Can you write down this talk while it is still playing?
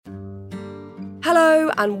Hello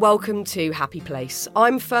and welcome to Happy Place.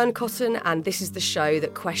 I'm Fern Cotton and this is the show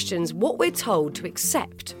that questions what we're told to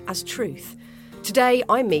accept as truth. Today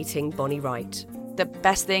I'm meeting Bonnie Wright. The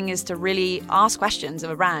best thing is to really ask questions of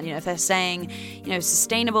a brand. If they're saying,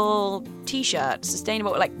 sustainable t-shirt,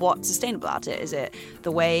 sustainable, what's sustainable about it? Is it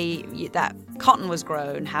the way that cotton was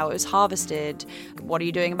grown, how it was harvested? What are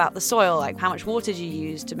you doing about the soil? How much water did you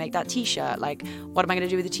use to make that t-shirt? What am I going to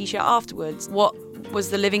do with the t-shirt afterwards? What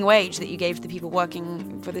was the living wage that you gave to the people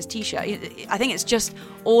working for this t-shirt? I think it's just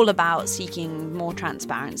all about seeking more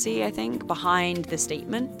transparency, behind the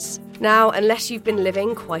statements. Now, unless you've been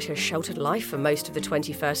living quite a sheltered life for most of the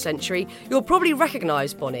 21st century, you'll probably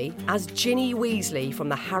recognise Bonnie as Ginny Weasley from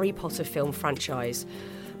the Harry Potter film franchise.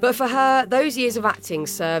 But for her, those years of acting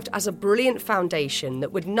served as a brilliant foundation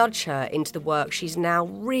that would nudge her into the work she's now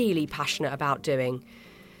really passionate about doing.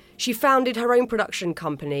 She founded her own production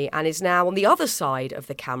company and is now on the other side of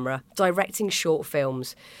the camera, directing short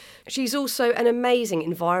films. She's also an amazing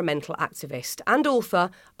environmental activist and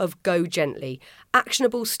author of Go Gently,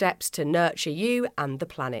 Actionable Steps to Nurture You and the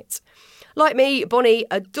Planet. Like me, Bonnie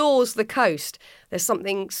adores the coast. There's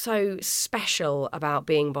something so special about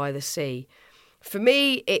being by the sea. For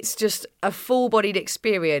me, it's just a full-bodied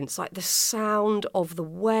experience, the sound of the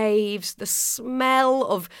waves, the smell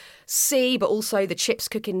of sea, but also the chips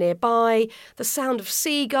cooking nearby, the sound of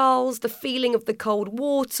seagulls, the feeling of the cold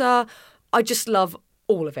water. I just love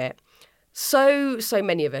all of it. So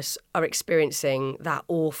many of us are experiencing that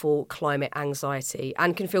awful climate anxiety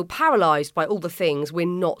and can feel paralysed by all the things we're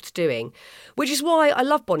not doing, which is why I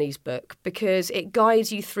love Bonnie's book, because it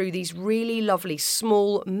guides you through these really lovely,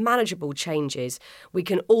 small, manageable changes we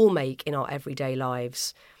can all make in our everyday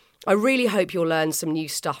lives. I really hope you'll learn some new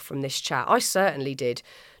stuff from this chat. I certainly did.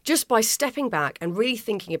 Just by stepping back and really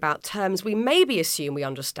thinking about terms we maybe assume we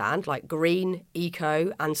understand, like green,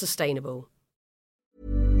 eco, and sustainable.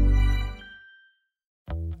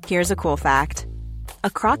 Here's a cool fact. A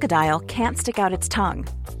crocodile can't stick out its tongue.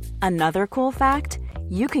 Another cool fact,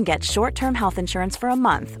 you can get short-term health insurance for a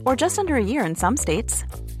month or just under a year in some states.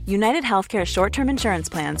 United Healthcare short-term insurance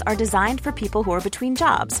plans are designed for people who are between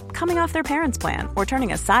jobs, coming off their parents' plan, or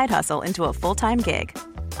turning a side hustle into a full-time gig.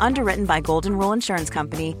 Underwritten by Golden Rule Insurance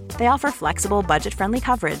Company, they offer flexible, budget-friendly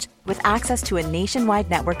coverage with access to a nationwide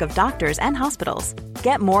network of doctors and hospitals.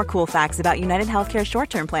 Get more cool facts about United Healthcare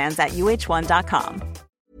short-term plans at uh1.com.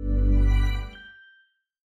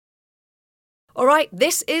 All right,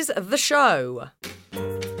 this is the show.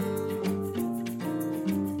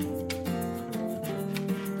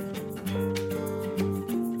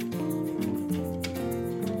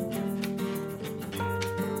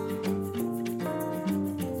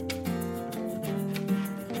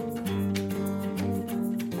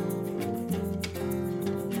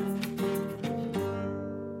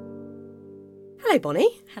 Hello,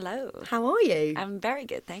 Bonnie. Hello. How are you? I'm very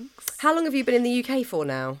good, thanks. How long have you been in the UK for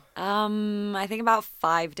now? I think about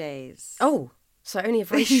 5 days. Oh, so only a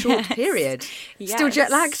very short period. Yes. Still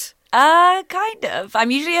jet lagged? Kind of.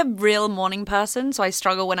 I'm usually a real morning person, so I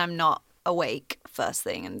struggle when I'm not awake first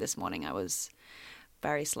thing, and this morning I was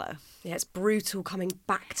very slow. Yeah, it's brutal coming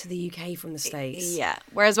back to the UK from the States. Yeah.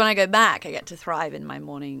 Whereas when I go back, I get to thrive in my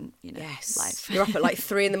morning, Yes. life. You're up at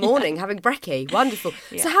 3 a.m. having breccie. Wonderful.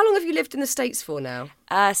 Yeah. So how long have you lived in the States for now?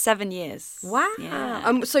 7 years. Wow.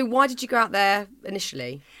 Yeah. So why did you go out there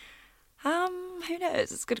initially? Who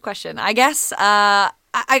knows? It's a good question. I guess I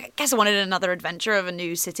wanted another adventure of a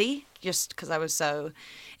new city, just because I was so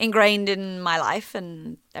ingrained in my life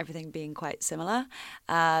and everything being quite similar.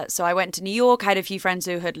 So I went to New York. I had a few friends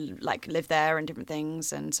who had lived there and different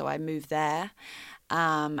things, and so I moved there.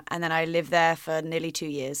 And then I lived there for nearly 2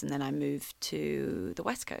 years, and then I moved to the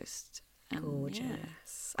West Coast. Gorgeous.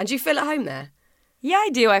 Yeah. And do you feel at home there? Yeah, I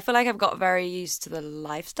do. I feel like I've got very used to the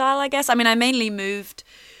lifestyle, I guess. I mean, I mainly moved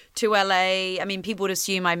to LA. I mean, people would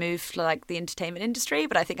assume I moved for the entertainment industry,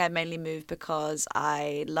 but I think I mainly moved because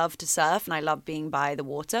I love to surf and I love being by the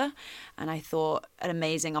water. And I thought an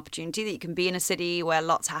amazing opportunity that you can be in a city where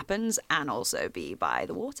lots happens and also be by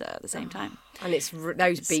the water at the same time. And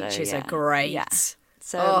those beaches are great. Yeah.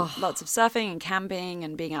 So lots of surfing and camping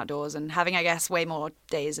and being outdoors and having, I guess, way more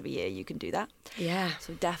days of a year you can do that. Yeah.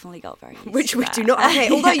 So definitely got very used Which to we that. do not have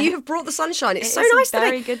here. Although you have brought the sunshine. It's so nice today.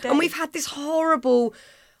 Very good day. And we've had this horrible,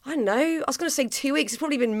 I don't know, I was going to say 2 weeks. It's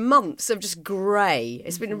probably been months of just grey.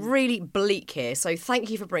 It's been really bleak here. So thank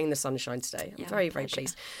you for bringing the sunshine today. I'm very, very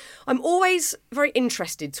pleased. I'm always very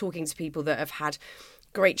interested talking to people that have had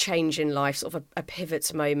great change in life, sort of a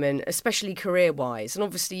pivot moment, especially career-wise. And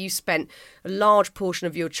obviously you spent a large portion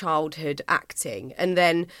of your childhood acting and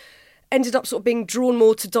then ended up sort of being drawn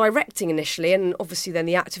more to directing initially, and obviously then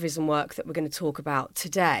the activism work that we're going to talk about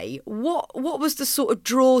today. What was the sort of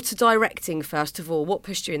draw to directing, first of all? What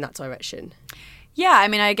pushed you in that direction? Yeah, I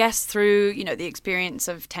mean, I guess through, the experience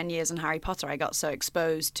of 10 years in Harry Potter, I got so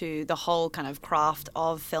exposed to the whole kind of craft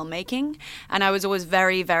of filmmaking. And I was always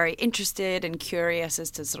very, very interested and curious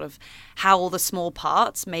as to sort of how all the small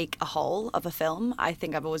parts make a whole of a film. I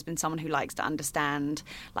think I've always been someone who likes to understand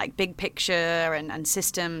like big picture and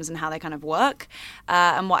systems and how they kind of work.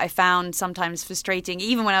 And what I found sometimes frustrating,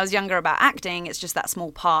 even when I was younger about acting, it's just that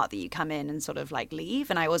small part that you come in and sort of like leave.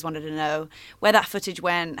 And I always wanted to know where that footage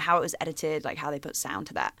went, how it was edited, like how they put sound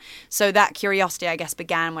to that. So that curiosity, I guess,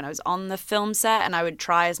 began when I was on the film set, and I would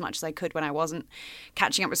try as much as I could when I wasn't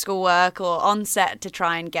catching up with schoolwork or on set to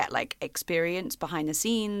try and get like experience behind the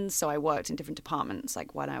scenes. So I worked in different departments,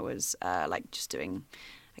 like when I was like just doing,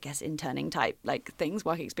 I guess, interning type like things,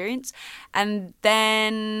 work experience. And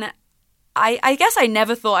then I guess I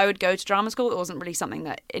never thought I would go to drama school. It wasn't really something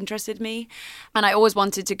that interested me. And I always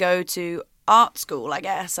wanted to go to art school, I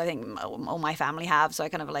guess. I think all my family have, so I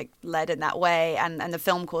kind of like led in that way. And the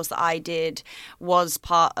film course that I did was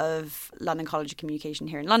part of London College of Communication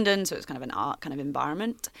here in London, so it was kind of an art kind of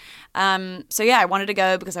environment. So yeah, I wanted to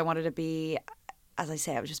go because I wanted to be, as I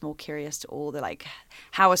say, I was just more curious to all the like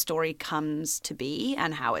how a story comes to be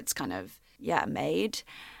and how it's kind of, made.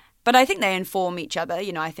 But I think they inform each other.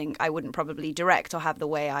 I think I wouldn't probably direct or have the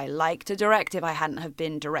way I like to direct if I hadn't have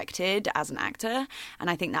been directed as an actor.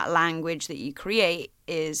 And I think that language that you create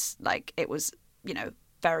is like, it was,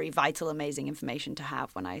 very vital, amazing information to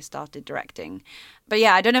have when I started directing. But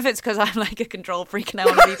yeah, I don't know if it's because I'm like a control freak and I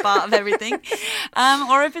want to be part of everything,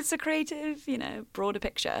 or if it's a creative, broader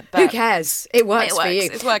picture. But who cares? It works for you.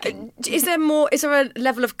 It's working. Is there a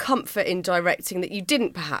level of comfort in directing that you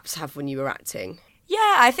didn't perhaps have when you were acting?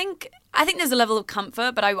 Yeah, I think there's a level of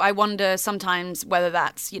comfort, but I wonder sometimes whether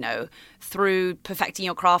that's, through perfecting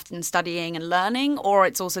your craft and studying and learning, or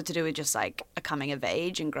it's also to do with just like a coming of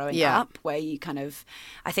age and growing up, where you kind of,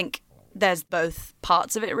 I think there's both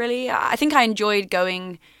parts of it really. I think I enjoyed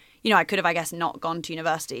going, I could have, I guess, not gone to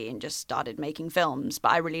university and just started making films,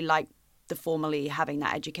 but I really liked the formally having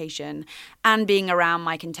that education and being around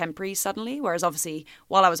my contemporaries suddenly, whereas obviously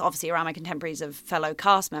while I was obviously around my contemporaries of fellow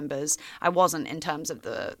cast members, I wasn't in terms of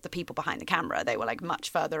the people behind the camera. They were like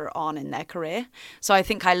much further on in their career. So I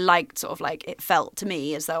think I liked sort of like, it felt to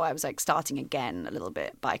me as though I was like starting again a little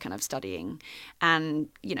bit by kind of studying and,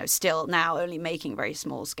 still now only making very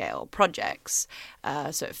small scale projects.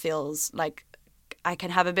 So it feels like I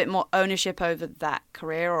can have a bit more ownership over that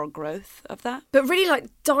career or growth of that. But really like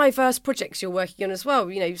diverse projects you're working on as well,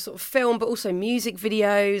 sort of film, but also music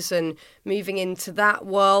videos and moving into that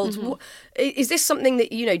world. Mm-hmm. Is this something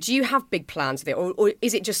that, do you have big plans with it, or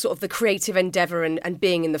is it just sort of the creative endeavour and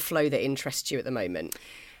being in the flow that interests you at the moment?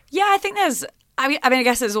 Yeah, I think I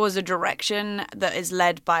guess there's always a direction that is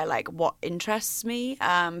led by like what interests me,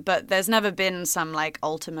 but there's never been some like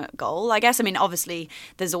ultimate goal, I guess. Obviously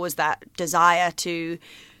there's always that desire to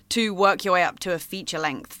work your way up to a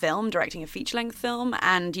feature-length film, directing a feature-length film,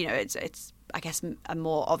 and it's I guess a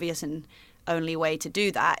more obvious and only way to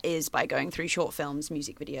do that is by going through short films,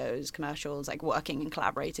 music videos, commercials, like working and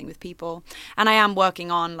collaborating with people. And I am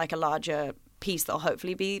working on like a larger piece that'll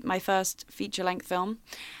hopefully be my first feature-length film,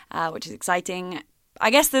 which is exciting.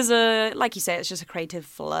 I guess there's like you say, it's just a creative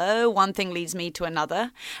flow. One thing leads me to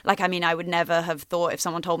another. I would never have thought, if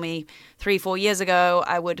someone told me 3-4 years ago,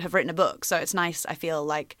 I would have written a book. So it's nice. I feel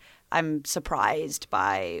like I'm surprised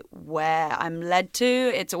by where I'm led to.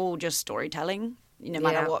 It's all just storytelling, no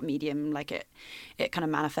matter what medium like it kind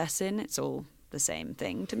of manifests in. It's all the same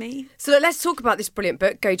thing to me. So let's talk about this brilliant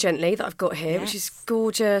book, Go Gently, that I've got here, which is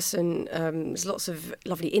gorgeous, and there's lots of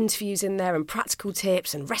lovely interviews in there and practical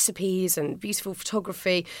tips and recipes and beautiful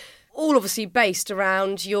photography, all obviously based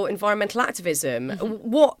around your environmental activism. Mm-hmm.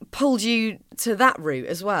 What pulled you to that route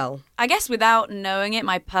as well? I guess without knowing it,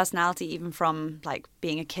 my personality, even from like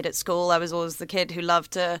being a kid at school, I was always the kid who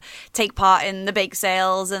loved to take part in the bake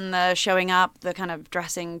sales and the showing up, the kind of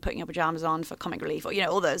dressing, putting your pajamas on for comic relief, or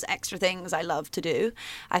all those extra things I love to do.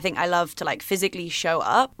 I think I love to like physically show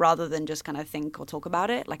up rather than just kind of think or talk about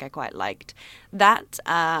it. Like I quite liked that,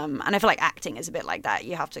 and I feel like acting is a bit like that.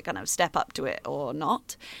 You have to kind of step up to it or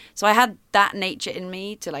not. So I had that nature in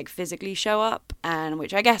me to like physically show up, and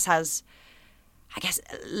which I guess has I guess,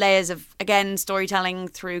 layers of, again, storytelling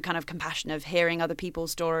through kind of compassion of hearing other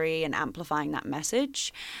people's story and amplifying that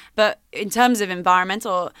message. But in terms of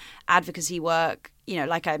environmental advocacy work, you know,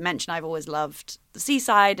 like I mentioned, I've always loved the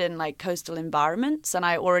seaside and like coastal environments. And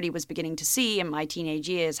I already was beginning to see in my teenage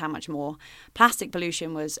years how much more plastic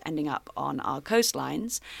pollution was ending up on our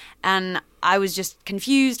coastlines. And I was just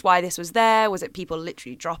confused why this was there. Was it people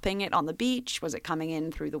literally dropping it on the beach? Was it coming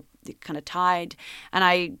in through the kind of tide? And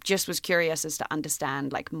I just was curious as to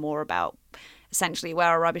understand like more about essentially where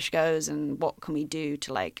our rubbish goes and what can we do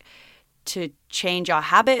to change our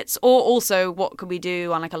habits, or also what could we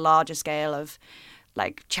do on like a larger scale of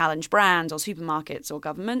like challenge brands or supermarkets or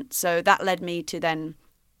government. So that led me to then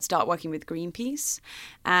start working with Greenpeace,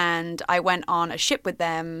 and I went on a ship with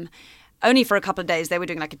them only for a couple of days. They were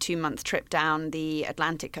doing like a 2-month trip down the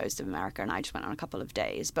Atlantic coast of America, and I just went on a couple of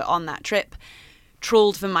days. But on that trip,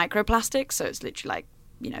 trawled for microplastics. So it's literally like,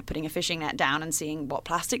 you know, putting a fishing net down and seeing what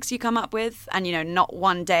plastics you come up with. And, you know, not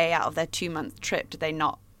one day out of their 2-month trip did they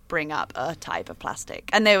not bring up a type of plastic.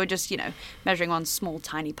 And they were just, you know, measuring one small,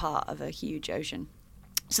 tiny part of a huge ocean.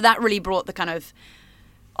 So that really brought the kind of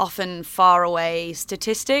often far away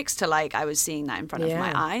statistics to like I was seeing that in front of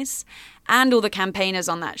my eyes. And all the campaigners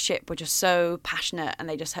on that ship were just so passionate, and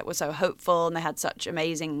they just were so hopeful, and they had such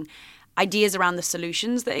amazing ideas around the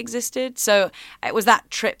solutions that existed. So it was that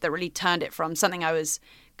trip that really turned it from something I was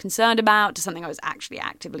concerned about to something I was actually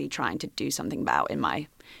actively trying to do something about in my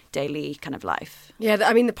daily kind of life. Yeah,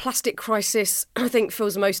 I mean, the plastic crisis, I think,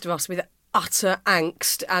 fills most of us with utter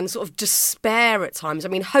angst and sort of despair at times. I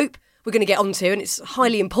mean, hope we're going to get onto, and it's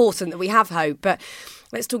highly important that we have hope. But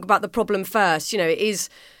let's talk about the problem first. You know, it is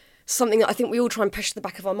something that I think we all try and push to the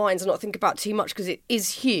back of our minds and not think about too much, because it is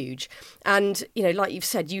huge. And, you know, like you've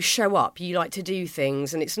said, you show up, you like to do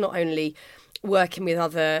things, and it's not only working with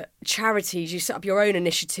other charities, you set up your own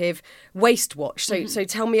initiative, Waste Watch. So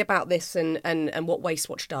tell me about this and what Waste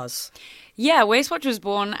Watch does. Yeah, Waste Watch was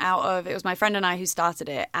born out of, it was my friend and I who started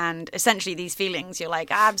it. And essentially these feelings, you're like,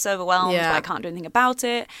 I'm so overwhelmed, but I can't do anything about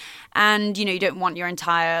it. And, you know, you don't want your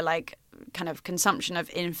entire like kind of consumption of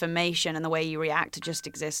information and the way you react to just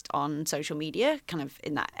exist on social media, kind of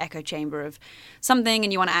in that echo chamber of something,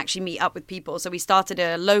 and you want to actually meet up with people. So we started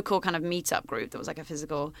a local kind of meetup group that was like a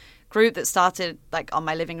physical group that started like on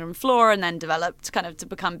my living room floor and then developed kind of to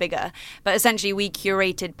become bigger. But essentially we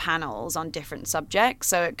curated panels on different subjects.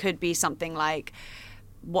 So it could be something like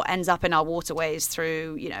what ends up in our waterways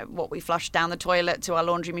through, you know, what we flush down the toilet to our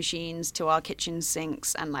laundry machines to our kitchen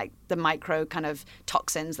sinks, and like the micro kind of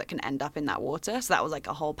toxins that can end up in that water. So that was like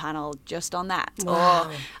a whole panel just on that. Wow.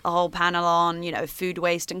 Or a whole panel on, you know, food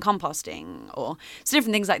waste and composting, or so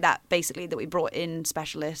different things like that, basically, that we brought in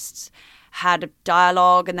specialists, had a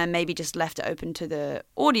dialogue, and then maybe just left it open to the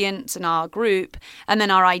audience in our group. And then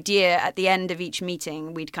our idea at the end of each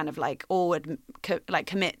meeting, we'd kind of like all would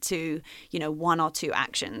commit to, you know, 1 or 2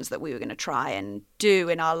 actions that we were going to try and do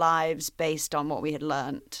in our lives based on what we had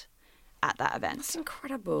learnt at that event. That's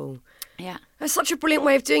incredible. Yeah. That's such a brilliant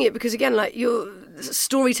way of doing it, because, again, like your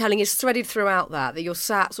storytelling is threaded throughout that you're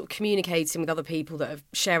sat sort of communicating with other people that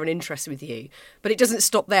share an interest with you. But it doesn't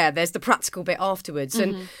stop there. There's the practical bit afterwards.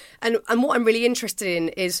 And what I'm really interested in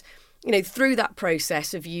is, you know, through that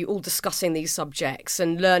process of you all discussing these subjects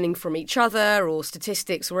and learning from each other or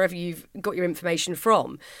statistics, wherever you've got your information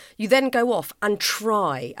from, you then go off and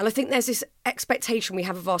try. And I think there's this expectation we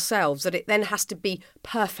have of ourselves that it then has to be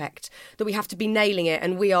perfect, that we have to be nailing it,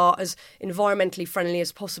 and we are as environmentally friendly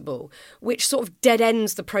as possible, which sort of dead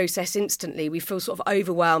ends the process instantly. We feel sort of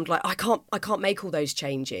overwhelmed, like I can't make all those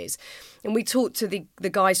changes. And we talked to the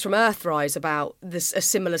guys from Earthrise about this, a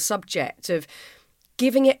similar subject of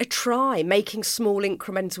giving it a try, making small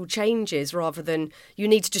incremental changes rather than you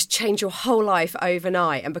need to just change your whole life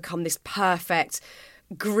overnight and become this perfect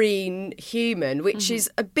green human, which is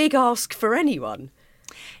a big ask for anyone.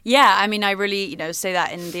 Yeah, I mean, I really, you know, say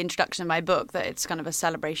that in the introduction of my book, that it's kind of a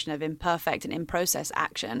celebration of imperfect and in-process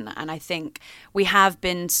action. And I think we have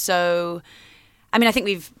been so... I mean, I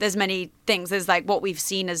think there's many things. There's like what we've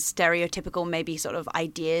seen as stereotypical, maybe sort of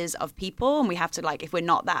ideas of people. And we have to, like, if we're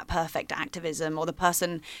not that perfect activism or the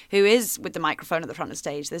person who is with the microphone at the front of the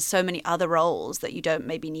stage, there's so many other roles that you don't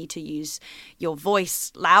maybe need to use your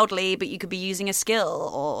voice loudly, but you could be using a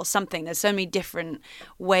skill or something. There's so many different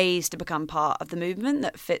ways to become part of the movement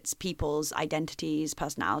that fits people's identities,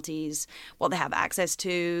 personalities, what they have access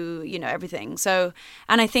to, you know, everything. So,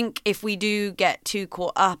 and I think if we do get too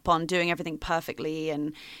caught up on doing everything perfectly,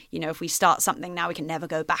 and, you know, if we start something now, we can never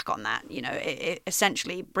go back on that. You know, it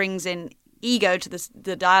essentially brings in ego to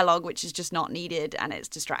the dialogue, which is just not needed, and it's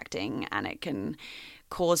distracting, and it can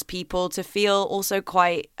cause people to feel also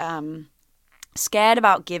quite scared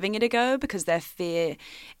about giving it a go because their fear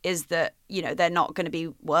is that, you know, they're not going to be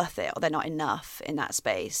worth it or they're not enough in that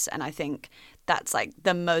space. And I think that's like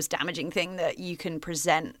the most damaging thing that you can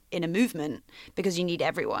present in a movement, because you need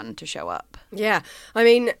everyone to show up. Yeah. I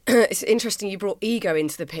mean, it's interesting you brought ego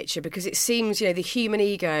into the picture, because it seems, you know, the human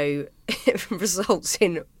ego results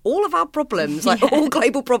in all of our problems, like all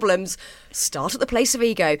global problems start at the place of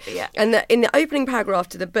ego. Yeah. And in the opening paragraph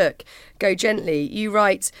to the book, Go Gently, you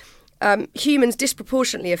write, humans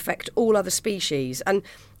disproportionately affect all other species. And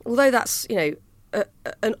although that's, you know,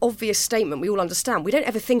 an obvious statement we all understand, we don't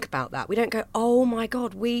ever think about that. We don't go, oh my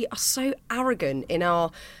God, we are so arrogant in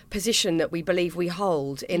our position that we believe we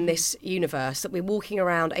hold in this universe, that we're walking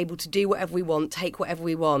around able to do whatever we want, take whatever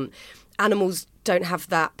we want. Animals don't have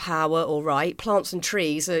that power or right. Plants and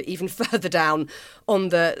trees are even further down in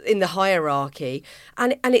the hierarchy.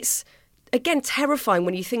 And it's, again, terrifying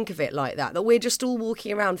when you think of it like that we're just all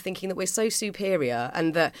walking around thinking that we're so superior,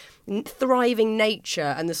 and that thriving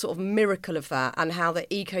nature and the sort of miracle of that, and how the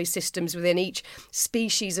ecosystems within each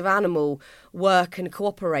species of animal work and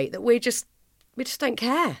cooperate, that we just don't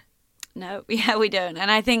care. No, yeah, we don't. And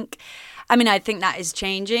I think that is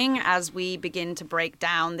changing as we begin to break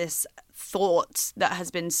down this thought that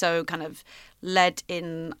has been so kind of led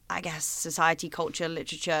in, I guess, society, culture,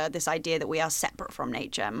 literature, this idea that we are separate from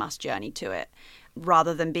nature and must journey to it,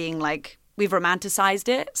 rather than being like, we've romanticized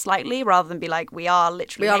it slightly, rather than be like, we are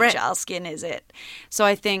literally nature, our skin is it. So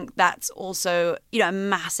I think that's also, you know, a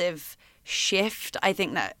massive shift I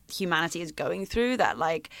think that humanity is going through, that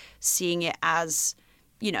like seeing it as,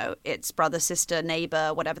 you know, it's brother, sister,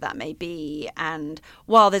 neighbor, whatever that may be. And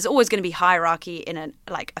while there's always going to be hierarchy in a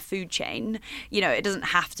food chain, you know, it doesn't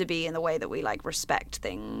have to be in the way that we like respect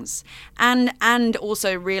things. And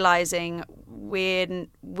also realizing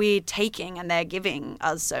we're taking and they're giving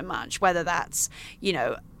us so much, whether that's, you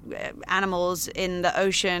know, animals in the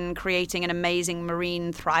ocean creating an amazing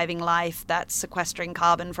marine thriving life that's sequestering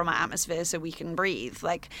carbon from our atmosphere so we can breathe.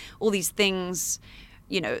 Like all these things,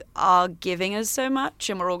 you know, are giving us so much,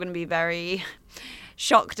 and we're all going to be very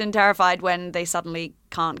shocked and terrified when they suddenly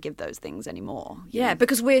can't give those things anymore. Yeah,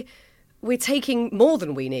 because we're taking more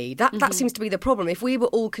than we need. That seems to be the problem. If we were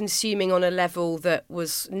all consuming on a level that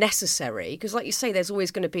was necessary, because like you say, there's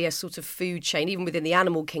always going to be a sort of food chain, even within the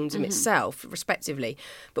animal kingdom itself, respectively.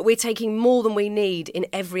 But we're taking more than we need in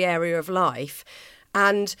every area of life.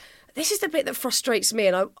 And this is the bit that frustrates me,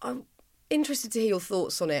 and I'm interested to hear your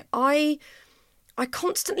thoughts on it. I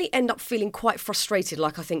constantly end up feeling quite frustrated,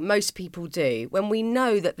 like I think most people do, when we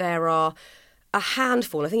know that there are a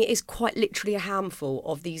handful, I think it is quite literally a handful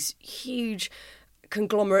of these huge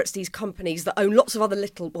conglomerates, these companies that own lots of other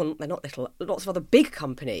lots of other big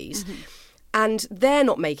companies. And they're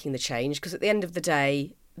not making the change because at the end of the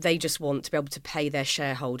day, they just want to be able to pay their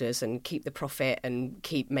shareholders and keep the profit and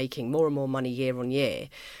keep making more and more money year on year.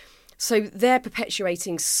 So they're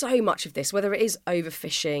perpetuating so much of this, whether it is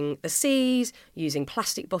overfishing the seas, using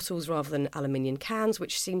plastic bottles rather than aluminium cans,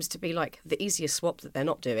 which seems to be like the easiest swap that they're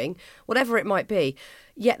not doing, whatever it might be.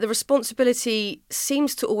 Yet the responsibility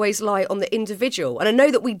seems to always lie on the individual. And I know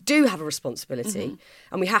that we do have a responsibility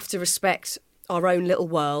and we have to respect our own little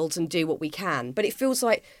worlds and do what we can. But it feels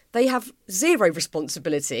like they have zero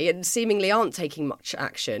responsibility and seemingly aren't taking much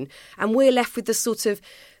action. And we're left with the sort of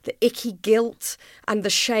the icky guilt and the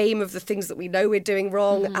shame of the things that we know we're doing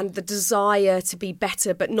wrong and the desire to be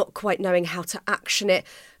better but not quite knowing how to action it.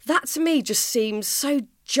 That to me just seems so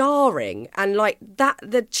jarring, and like that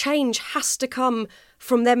the change has to come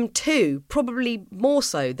from them too, probably more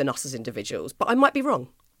so than us as individuals. But I might be wrong.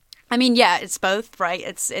 I mean, yeah, it's both, right?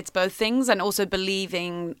 It's both things, and also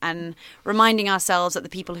believing and reminding ourselves that the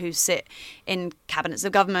people who sit in cabinets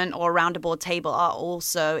of government or around a board table are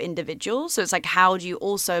also individuals. So it's like, how do you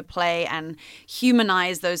also play and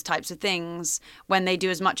humanize those types of things when they do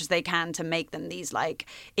as much as they can to make them these like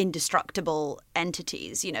indestructible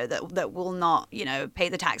entities, you know, that will not, you know, pay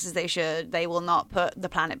the taxes they should, they will not put the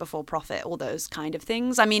planet before profit, all those kind of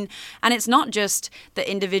things. I mean, and it's not just that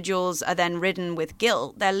individuals are then ridden with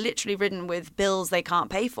guilt, they're literally ridden with bills they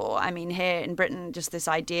can't pay for. I mean, here in Britain, just this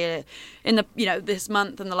idea in the, you know, this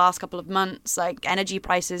month and the last couple of months, like energy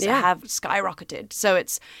prices have skyrocketed. So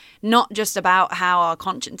it's not just about how our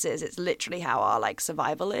conscience is, it's literally how our like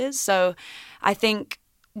survival is. So I think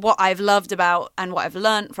what I've loved about and what I've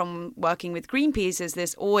learned from working with Greenpeace is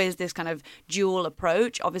this always this kind of dual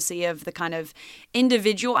approach, obviously, of the kind of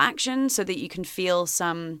individual action so that you can feel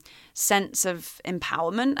some sense of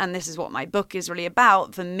empowerment. And this is what my book is really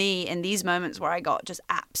about for me in these moments where I got just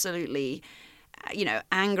absolutely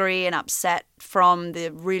angry and upset from the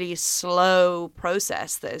really slow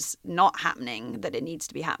process that is not happening, that it needs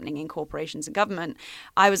to be happening in corporations and government,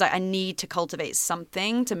 I was like, I need to cultivate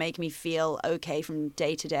something to make me feel okay from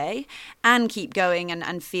day to day and keep going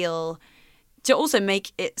and feel, to also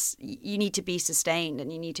make it, you need to be sustained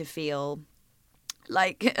and you need to feel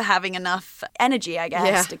like having enough energy, I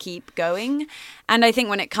guess, to keep going. And I think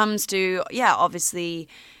when it comes to, obviously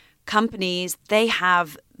companies, they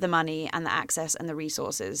have the money and the access and the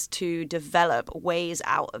resources to develop ways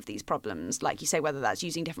out of these problems. Like you say, whether that's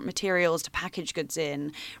using different materials to package goods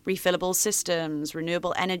in, refillable systems,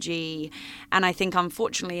 renewable energy. And I think,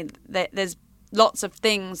 unfortunately, there's lots of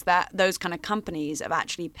things that those kind of companies have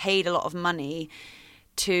actually paid a lot of money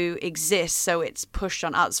to exist, so it's pushed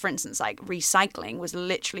on us. For instance, like recycling was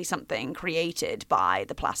literally something created by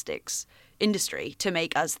the plastics industry to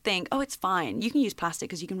make us think, oh, it's fine, you can use plastic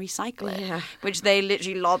because you can recycle it, which they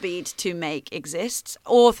literally lobbied to make exist.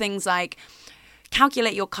 Or things like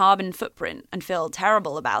calculate your carbon footprint and feel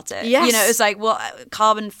terrible about it. Yes. It's like, well,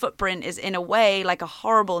 carbon footprint is in a way like a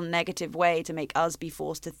horrible negative way to make us be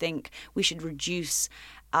forced to think we should reduce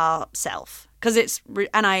ourself. Because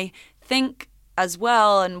and I think as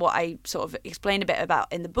well, and what I sort of explained a bit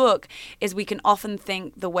about in the book, is we can often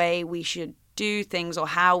think the way we should do things or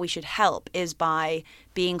how we should help is by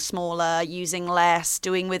being smaller, using less,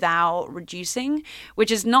 doing without, reducing,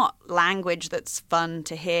 which is not language that's fun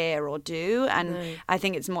to hear or do. And I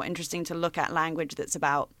think it's more interesting to look at language that's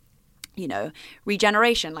about,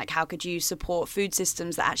 regeneration. Like, how could you support food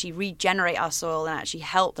systems that actually regenerate our soil and actually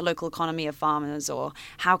help the local economy of farmers? Or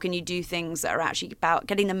how can you do things that are actually about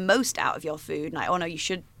getting the most out of your food? And like, oh no, you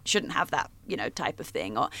shouldn't have that, type of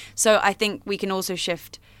thing. So I think we can also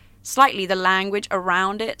shift slightly the language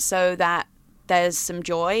around it so that there's some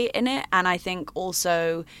joy in it. And I think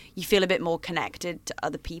also you feel a bit more connected to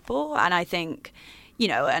other people. And I think,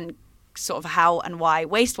 and sort of how and why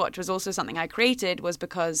Waste Watch was also something I created was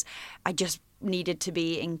because I just needed to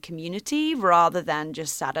be in community rather than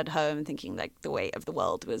just sat at home thinking like the weight of the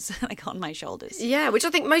world was like on my shoulders. Yeah, which I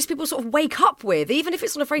think most people sort of wake up with, even if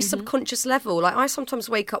it's on a very subconscious level. Like I sometimes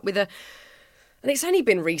wake up with and it's only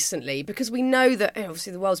been recently because we know that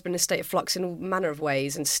obviously the world's been in a state of flux in all manner of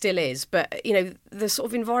ways and still is. But, the sort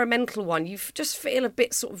of environmental one, you just feel a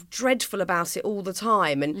bit sort of dreadful about it all the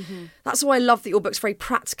time. And that's why I love that your book's very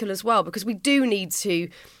practical as well, because we do need to,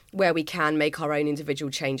 where we can, make our own individual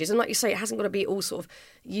changes. And like you say, it hasn't got to be all sort of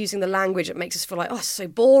using the language that makes us feel like, oh, it's so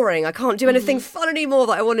boring, I can't do anything fun anymore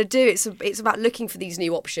that I want to do. It's about looking for these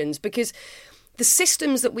new options, because the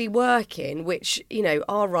systems that we work in, which,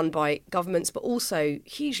 are run by governments, but also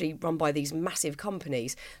hugely run by these massive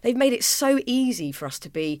companies, they've made it so easy for us to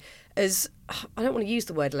be as, I don't want to use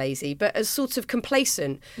the word lazy, but as sort of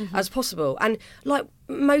complacent as possible. And like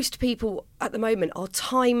most people at the moment are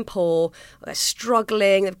time poor, they're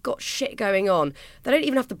struggling, they've got shit going on. They don't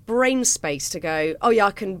even have the brain space to go, oh yeah,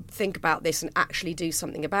 I can think about this and actually do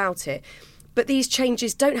something about it. But these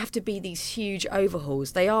changes don't have to be these huge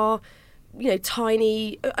overhauls. They are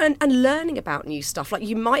tiny, and learning about new stuff. Like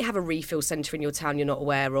you might have a refill centre in your town you're not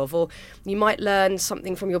aware of, or you might learn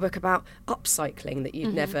something from your book about upcycling that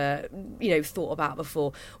you'd never, thought about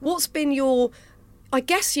before. What's been your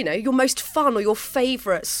most fun or your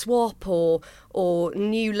favourite swap or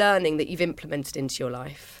new learning that you've implemented into your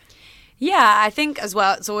life? Yeah, I think as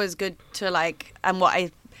well, it's always good to and what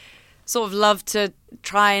I sort of love to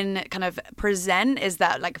try and kind of present is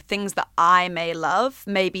that like things that I may love,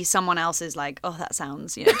 maybe someone else is like, oh, that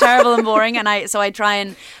sounds terrible and boring. And I try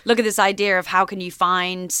and look at this idea of how can you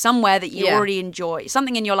find somewhere that you already enjoy,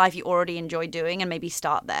 something in your life you already enjoy doing, and maybe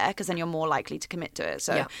start there, because then you're more likely to commit to it.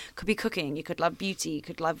 So it could be cooking, you could love beauty, you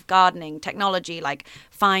could love gardening, technology, like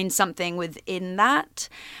find something within that.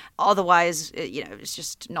 Otherwise, it's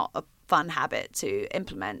just not a fun habit to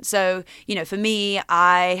implement. So, for me,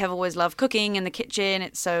 I have always loved cooking in the kitchen.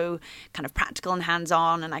 It's so kind of practical and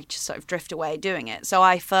hands-on, and I just sort of drift away doing it. So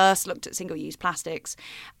I first looked at single-use plastics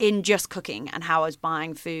in just cooking and how I was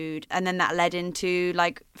buying food. And then that led into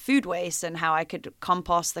like food waste and how I could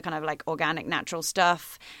compost the kind of like organic, natural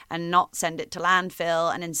stuff and not send it to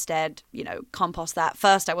landfill, and instead, compost that.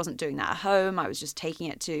 First, I wasn't doing that at home. I was just taking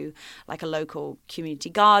it to like a local community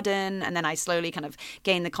garden. And then I slowly kind of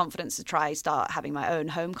gained the confidence to start having my own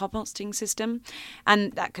home composting system.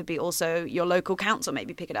 And that could be also your local council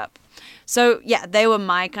maybe pick it up. So yeah, they were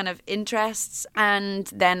my kind of interests. And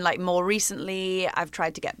then like more recently, I've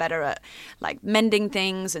tried to get better at like mending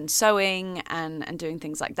things and sewing and doing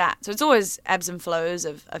things like that. So it's always ebbs and flows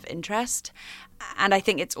of interest. And I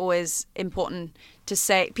think it's always important to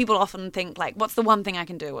say, people often think like, what's the one thing I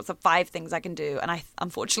can do? What's the 5 things I can do? And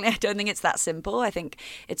unfortunately, I don't think it's that simple. I think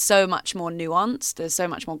it's so much more nuanced. There's so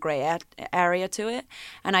much more grey area to it.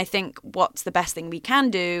 And I think what's the best thing we can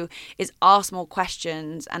do is ask more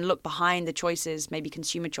questions and look behind the choices, maybe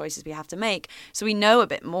consumer choices we have to make, so we know a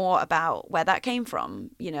bit more about where that came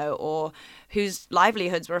from, or whose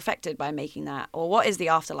livelihoods were affected by making that, or what is the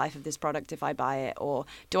afterlife of this product if I buy it, or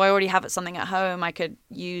do I already have something at home I could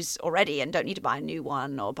use already and don't need to buy a new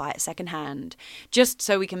one or buy it secondhand, just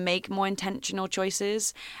so we can make more intentional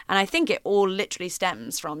choices. And I think it all literally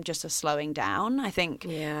stems from just a slowing down. I think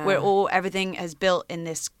everything has built in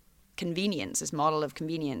this convenience, this model of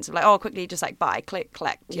convenience of like, oh, quickly just like buy, click,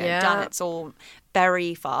 collect, done. It's all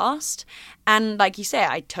very fast. And like you say,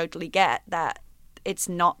 I totally get that it's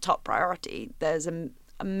not top priority. There's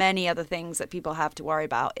many other things that people have to worry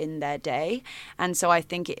about in their day. And so I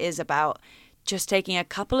think it is about just taking a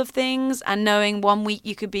couple of things and knowing one week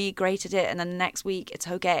you could be great at it and then the next week it's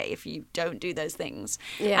okay if you don't do those things.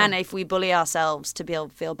 Yeah. And if we bully ourselves to be able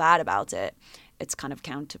to feel bad about it, it's kind of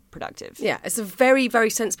counterproductive. Yeah, it's a very,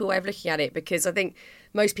 very sensible way of looking at it, because I think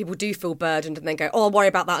most people do feel burdened and then go, oh, I'll worry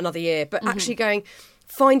about that another year. But actually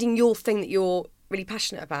finding your thing that you're really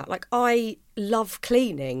passionate about. Like, I love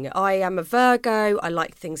cleaning. I am a Virgo. I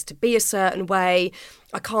like things to be a certain way.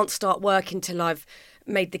 I can't start work until I've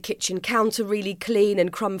made the kitchen counter really clean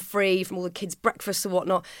and crumb free from all the kids' breakfasts and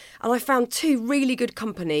whatnot. And I found 2 really good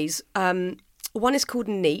companies. One is called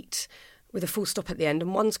Neat, with a full stop at the end,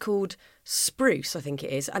 and one's called Spruce, I think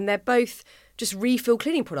it is. And they're both just refill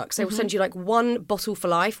cleaning products. They will send you like 1 bottle for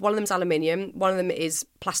life. One of them's aluminium, one of them is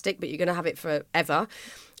plastic, but you're going to have it forever.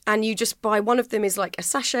 And you just buy, one of them is like a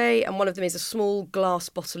sachet and one of them is a small glass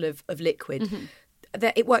bottle of liquid.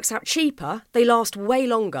 It works out cheaper. They last way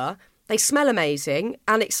longer. They smell amazing.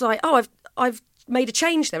 And it's like, oh, I've made a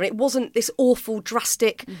change there. And it wasn't this awful,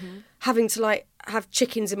 drastic, having to like have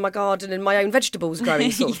chickens in my garden and my own vegetables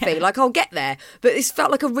growing sort of thing. Like, I'll get there. But this felt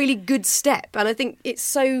like a really good step. And I think it's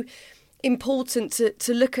so important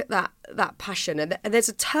to look at that passion. And there's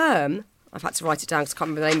a term, I've had to write it down because I can't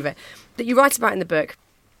remember the name of it, that you write about in the book,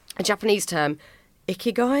 a Japanese term,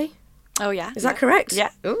 ikigai. Oh, yeah. Is that correct? Yeah.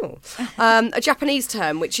 Ooh. A Japanese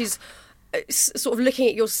term, which is sort of looking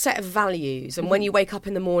at your set of values and when you wake up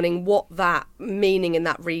in the morning, what that meaning and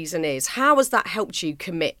that reason is. How has that helped you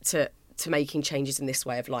commit to making changes in this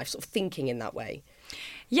way of life, sort of thinking in that way?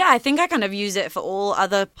 Yeah, I think I kind of use it for all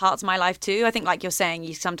other parts of my life too. I think, like you're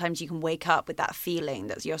saying, sometimes you can wake up with that feeling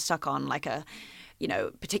that you're stuck on like a,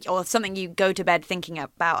 particular, or something you go to bed thinking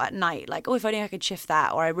about at night, like, oh, if only I could shift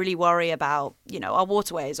that, or I really worry about, our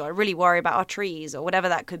waterways, or I really worry about our trees, or whatever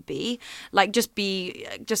that could be. Like, be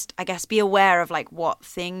aware of like what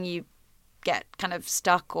thing you get kind of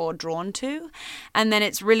stuck or drawn to. And then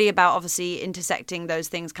it's really about obviously intersecting those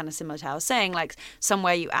things, kind of similar to how I was saying, like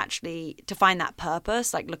somewhere you actually, to find that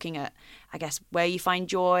purpose, like looking at, I guess, where you find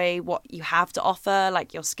joy, what you have to offer,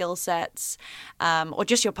 like your skill sets, or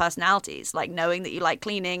just your personalities. Like knowing that you like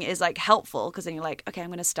cleaning is like helpful, because then you're like, okay, I'm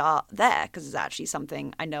going to start there because it's actually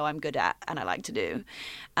something I know I'm good at and I like to do.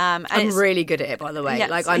 I'm really good at it, by the way. Yes.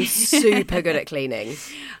 Like, I'm super good at cleaning.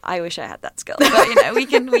 I wish I had that skill, but we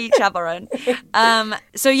each have our own.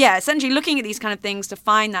 So yeah, essentially looking at these kind of things to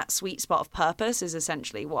find that sweet spot of purpose is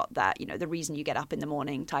essentially what that, the reason you get up in the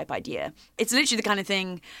morning type idea. It's literally the kind of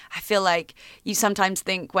thing I feel like you sometimes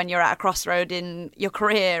think when you're at a crossroad in your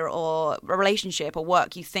career or a relationship or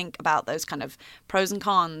work, you think about those kind of pros and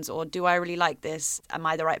cons, or do I really like this? Am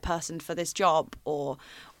I the right person for this job? Or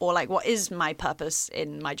like, what is my purpose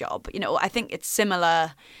in my job? I think it's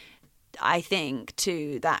similar, I think,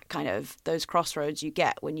 to that kind of those crossroads you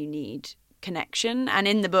get when you need connection. And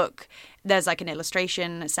in the book, there's like an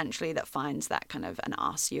illustration essentially that finds that kind of and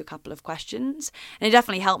asks you a couple of questions. And it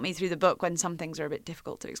definitely helped me through the book when some things are a bit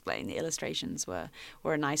difficult to explain. The illustrations were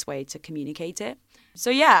a nice way to communicate it. So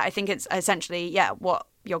yeah, I think it's essentially, what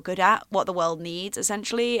you're good at, what the world needs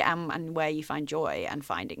essentially, and where you find joy, and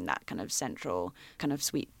finding that kind of central kind of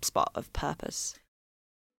sweet spot of purpose.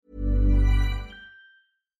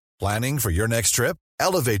 Planning for your next trip?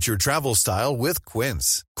 Elevate your travel style with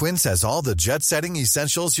Quince. Quince has all the jet-setting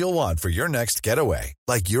essentials you'll want for your next getaway,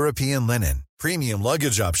 like European linen, premium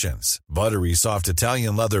luggage options, buttery soft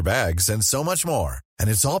Italian leather bags, and so much more. And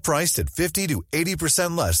it's all priced at 50 to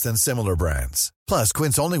 80% less than similar brands. Plus,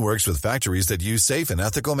 Quince only works with factories that use safe and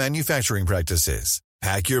ethical manufacturing practices.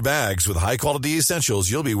 Pack your bags with high-quality essentials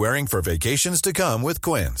you'll be wearing for vacations to come with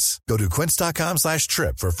Quince. Go to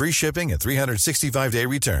quince.com/trip for free shipping and 365-day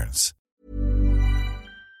returns.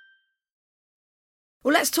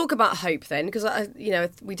 Well, let's talk about hope then, because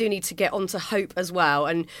we do need to get onto hope as well.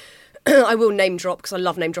 And I will name drop because I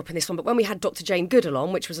love name dropping this one. But when we had Dr. Jane Goodall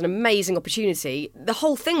on, which was an amazing opportunity, the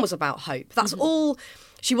whole thing was about hope. That's all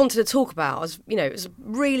she wanted to talk about. It was a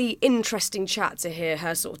really interesting chat to hear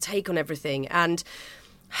her sort of take on everything. And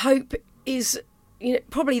hope is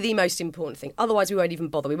probably the most important thing. Otherwise, we won't even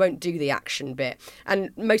bother. We won't do the action bit. And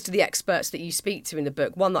most of the experts that you speak to in the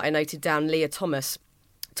book, one that I noted down, Leah Thomas,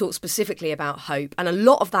 talk specifically about hope, and a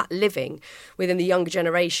lot of that living within the younger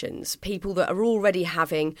generations, people that are already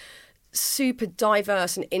having super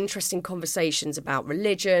diverse and interesting conversations about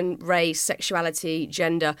religion, race, sexuality,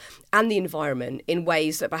 gender, and the environment in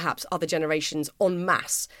ways that perhaps other generations en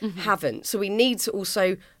masse haven't. So we need to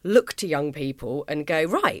also look to young people and go,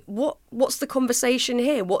 right, what's the conversation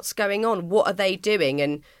here? What's going on? What are they doing?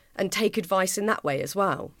 And take advice in that way as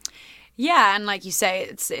well. Yeah, and like you say,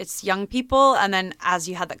 it's young people, and then as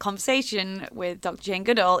you had that conversation with Dr. Jane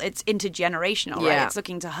Goodall, it's intergenerational, right? It's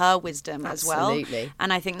looking to her wisdom as well. Absolutely.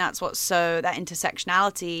 And I think that's that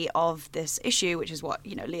intersectionality of this issue, which is what,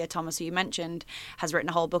 Leah Thomas, who you mentioned, has written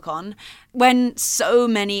a whole book on. When so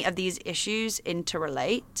many of these issues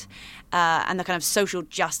interrelate, and the kind of social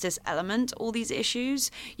justice element, all these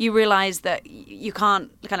issues, you realize that you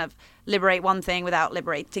can't kind of liberate one thing without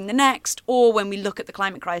liberating the next. Or when we look at the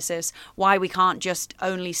climate crisis, why we can't just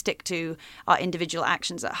only stick to our individual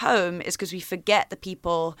actions at home is because we forget the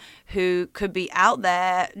people who could be out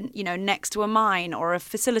there, next to a mine or a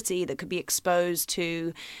facility that could be exposed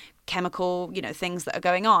to chemical, things that are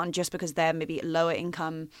going on just because they're maybe a lower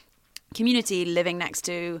income community living next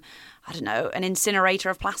to, I don't know, an incinerator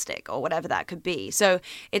of plastic or whatever that could be. So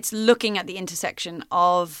it's looking at the intersection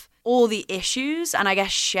of all the issues and I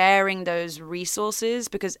guess sharing those resources,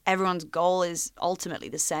 because everyone's goal is ultimately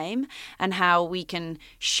the same, and how we can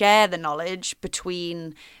share the knowledge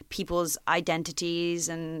between people's identities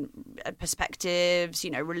and perspectives,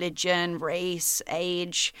 religion, race,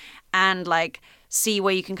 age, and see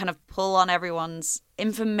where you can kind of pull on everyone's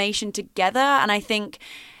information together. And I think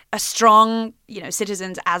a strong,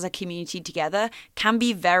 citizens as a community together can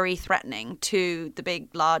be very threatening to the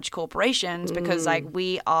big, large corporations because,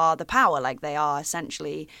 we are the power. They are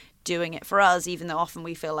essentially doing it for us, even though often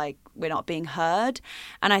we feel like we're not being heard.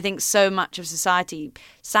 And I think so much of society,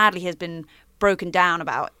 sadly, has been broken down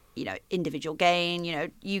about, individual gain.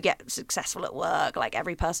 You get successful at work,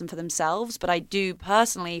 every person for themselves. But I do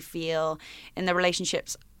personally feel in the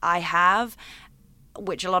relationships I have,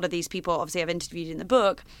 which a lot of these people obviously I've interviewed in the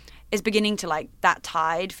book, is beginning to that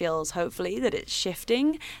tide feels hopefully that it's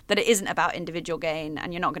shifting, that it isn't about individual gain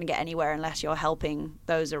and you're not going to get anywhere unless you're helping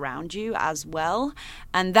those around you as well.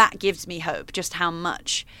 And that gives me hope, just how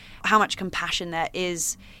much compassion there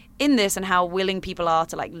is in this and how willing people are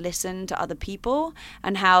to listen to other people,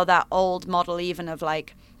 and how that old model even of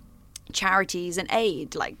charities and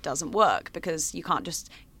aid doesn't work, because you can't just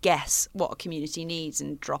guess what a community needs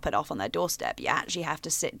and drop it off on their doorstep. You actually have to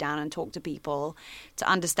sit down and talk to people to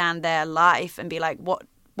understand their life and be what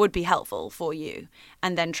would be helpful for you,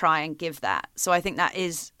 and then try and give that. So I think that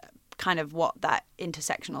is kind of what that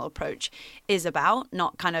intersectional approach is about,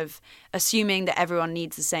 not kind of assuming that everyone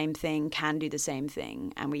needs the same thing, can do the same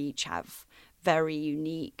thing, and we each have very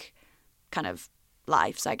unique kind of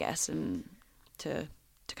lives, I guess, and to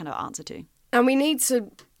kind of answer to. And we need to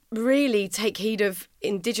really take heed of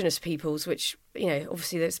Indigenous peoples, which,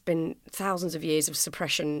 obviously there's been thousands of years of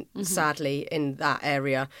suppression, sadly, in that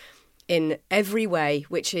area in every way,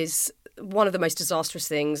 which is one of the most disastrous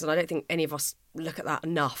things. And I don't think any of us look at that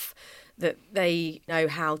enough, that they know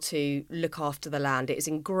how to look after the land. It is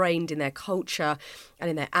ingrained in their culture and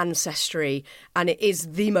in their ancestry. And it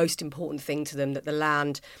is the most important thing to them, that the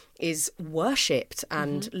land is worshipped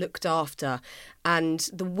and looked after. And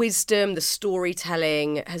the wisdom, the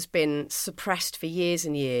storytelling has been suppressed for years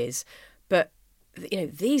and years. But,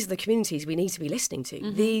 these are the communities we need to be listening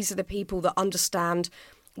to. These are the people that understand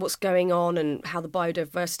what's going on and how the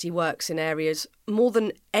biodiversity works in areas more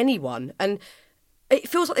than anyone. And it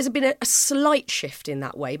feels like there's been a slight shift in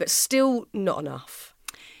that way, but still not enough.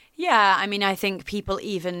 Yeah, I think people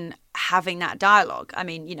even having that dialogue.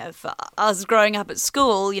 For us growing up at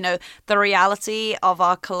school, the reality of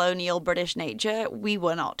our colonial British nature, we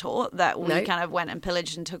were not taught that. We kind of went and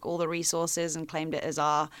pillaged and took all the resources and claimed it as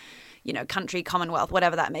our, country, commonwealth,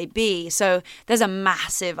 whatever that may be. So there's a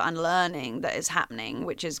massive unlearning that is happening,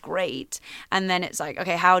 which is great. And then it's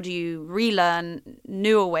okay, how do you relearn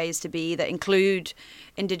newer ways to be that include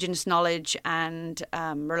Indigenous knowledge and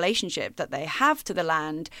relationship that they have to the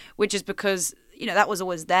land, which is because, that was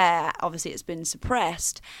always there. Obviously, it's been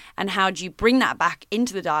suppressed. And how do you bring that back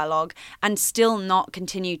into the dialogue and still not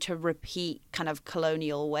continue to repeat kind of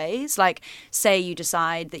colonial ways? Like, say you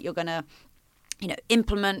decide that you're going to,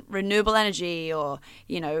 implement renewable energy or,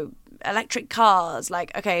 electric cars.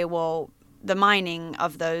 Like, okay, well, the mining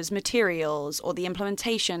of those materials or the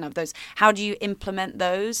implementation of those, how do you implement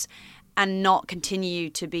those and not continue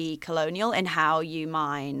to be colonial in how you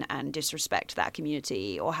mine and disrespect that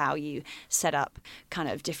community, or how you set up kind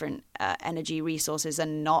of different energy resources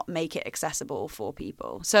and not make it accessible for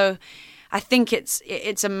people? So I think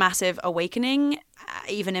it's a massive awakening,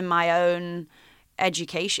 even in my own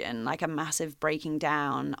education, like a massive breaking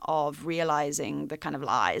down of realizing the kind of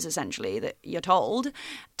lies, essentially, that you're told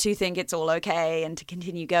to think it's all okay and to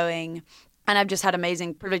continue going. And I've just had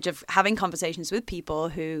amazing privilege of having conversations with people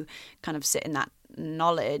who kind of sit in that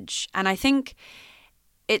knowledge. And I think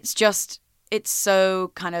it's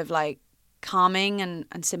so kind of like calming and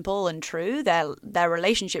simple and true. Their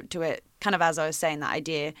relationship to it, kind of, as I was saying, that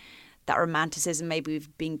idea, that romanticism maybe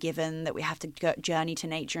we've been given, that we have to journey to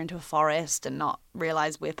nature, into a forest, and not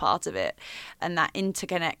realize we're part of it. And that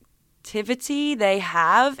interconnectivity they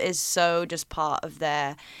have is so just part of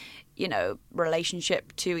their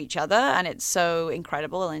relationship to each other. And it's so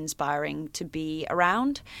incredible and inspiring to be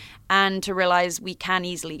around and to realize we can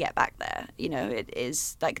easily get back there. It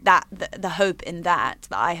is like that, the hope in that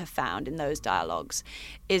I have found in those dialogues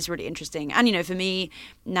is really interesting. And, for me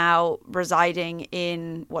now, residing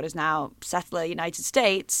in what is now settler United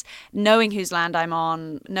States, knowing whose land I'm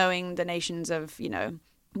on, knowing the nations of,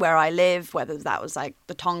 where I live, whether that was like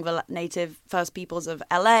the Tongva native First Peoples of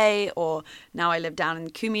LA, or now I live down in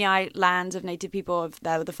Kumeyaay lands of native people,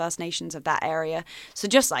 they were the First Nations of that area. So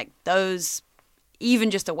just like those,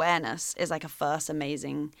 even just awareness is like a first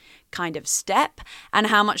amazing kind of step, and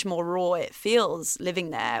how much more raw it feels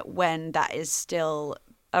living there when that is still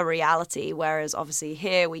a reality. Whereas obviously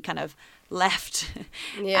here we kind of left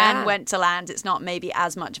and went to land. It's not maybe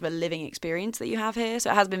as much of a living experience that you have here. So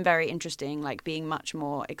it has been very interesting, like being much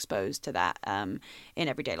more exposed to that in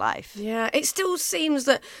everyday life. Yeah, it still seems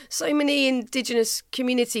that so many Indigenous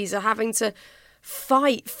communities are having to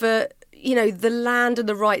fight for, the land and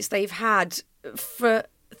the rights they've had for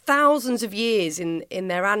thousands of years in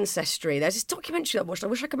their ancestry. There's this documentary I watched, I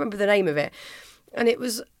wish I could remember the name of it, and it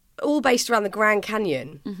was all based around the Grand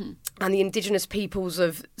Canyon and the indigenous peoples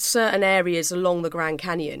of certain areas along the Grand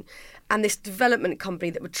Canyon, and this development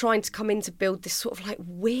company that were trying to come in to build this sort of like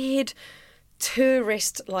weird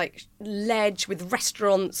tourist like ledge with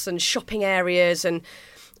restaurants and shopping areas. And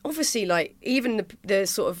obviously, like, even the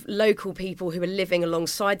sort of local people who are living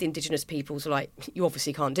alongside the indigenous peoples are like, you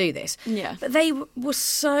obviously can't do this. Yeah. But they were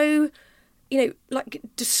so, like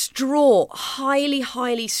distraught, highly,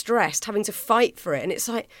 highly stressed, having to fight for it. And it's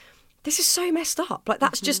like, this is so messed up. Like,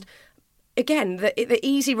 that's just, again, the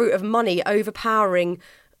easy route of money overpowering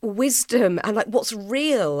wisdom and like what's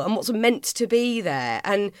real and what's meant to be there.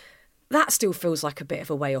 And that still feels like a bit of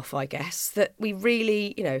a way off, I guess, that we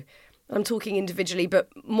really, I'm talking individually, but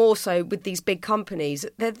more so with these big companies,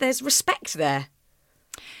 there's respect there.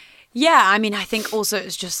 Yeah, I mean, I think also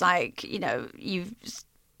it's just like,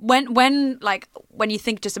 when you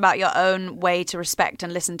think just about your own way to respect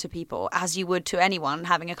and listen to people as you would to anyone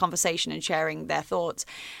having a conversation and sharing their thoughts,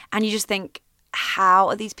 and you just think, how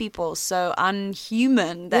are these people so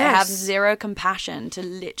unhuman that have zero compassion to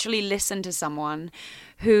literally listen to someone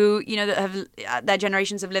who, that have their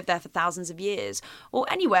generations have lived there for thousands of years, or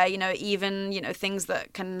anywhere, even, things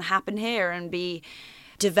that can happen here and be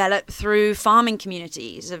developed through farming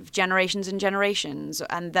communities of generations and generations,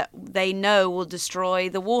 and that they know will destroy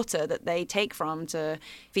the water that they take from to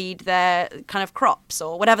feed their kind of crops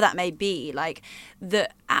or whatever that may be. Like, the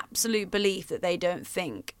absolute belief that they don't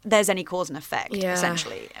think there's any cause and effect,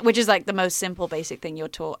 essentially, which is like the most simple, basic thing you're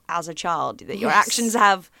taught as a child, that your actions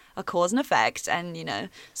have a cause and effect, and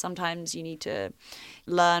sometimes you need to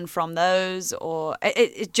learn from those. Or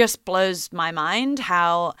it just blows my mind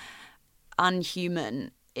how unhuman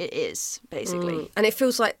it is, basically. And it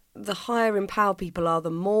feels like the higher in power people are, the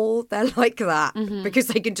more they're like that, because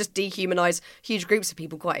they can just dehumanize huge groups of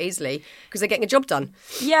people quite easily because they're getting a job done.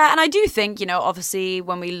 Yeah, and I do think, obviously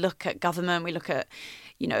when we look at government, we look at,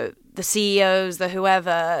 the CEOs, the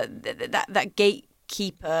whoever, that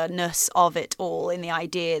gatekeeperness of it all, in the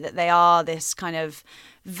idea that they are this kind of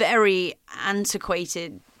very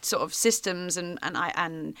antiquated sort of systems and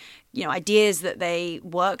you know, ideas that they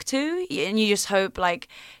work to, and you just hope, like,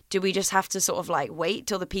 do we just have to sort of like wait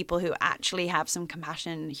till the people who actually have some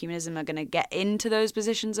compassion and humanism are going to get into those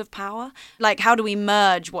positions of power? Like, how do we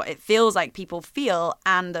merge what it feels like people feel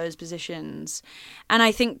and those positions? And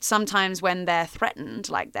I think sometimes when they're threatened,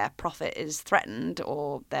 like their profit is threatened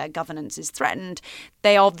or their governance is threatened,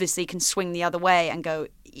 they obviously can swing the other way and go,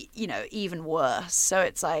 you know, even worse. So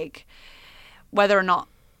it's like, whether or not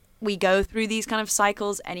we go through these kind of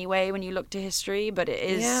cycles anyway when you look to history, but it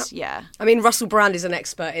is, yeah. I mean, Russell Brand is an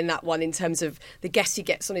expert in that one in terms of the guests he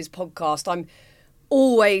gets on his podcast. I'm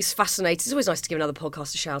always fascinated. It's always nice to give another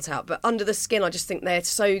podcast a shout out, but Under the Skin, I just think they're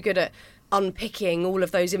so good at unpicking all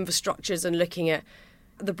of those infrastructures and looking at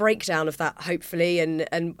the breakdown of that, hopefully, and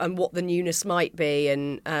what the newness might be,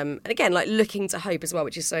 and again, like looking to hope as well,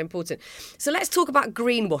 which is so important. So let's talk about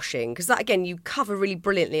greenwashing, because that, again, you cover really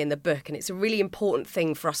brilliantly in the book, and it's a really important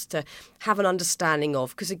thing for us to have an understanding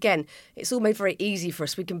of, because again, it's all made very easy for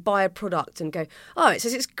us. We can buy a product and go, oh, it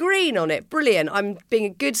says it's green on it, brilliant, I'm being a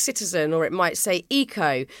good citizen, or it might say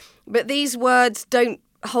eco, but these words don't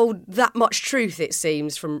hold that much truth, it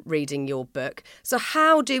seems, from reading your book. So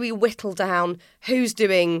how do we whittle down who's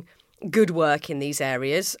doing good work in these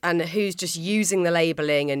areas and who's just using the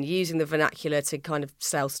labelling and using the vernacular to kind of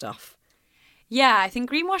sell stuff? Yeah, I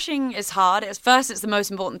think greenwashing is hard. It's the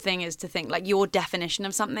most important thing is to think like your definition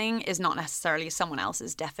of something is not necessarily someone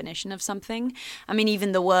else's definition of something. I mean,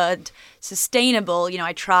 even the word sustainable, you know,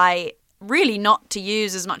 I try really not to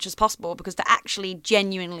use as much as possible, because to actually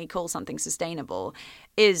genuinely call something sustainable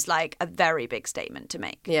is like a very big statement to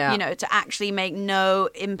make. Yeah. You know, to actually make no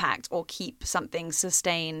impact or keep something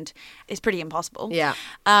sustained is pretty impossible. Yeah.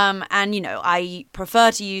 And, you know, I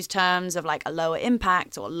prefer to use terms of like a lower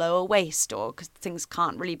impact or lower waste, or because things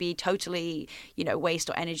can't really be totally, you know,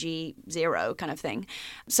 waste or energy zero kind of thing.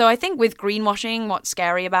 So I think with greenwashing, what's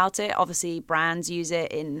scary about it, obviously brands use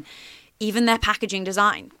it in even their packaging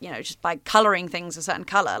design, you know, just by colouring things a certain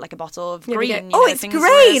colour, like a bottle of green. Oh, it's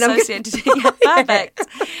green! Yeah, perfect.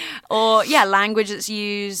 Or, yeah, language that's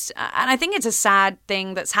used. And I think it's a sad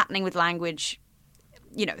thing that's happening with language,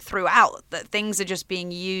 you know, throughout, that things are just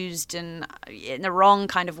being used in the wrong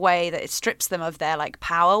kind of way, that it strips them of their, like,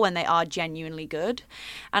 power when they are genuinely good.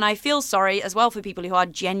 And I feel sorry as well for people who are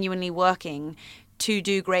genuinely working to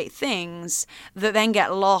do great things that then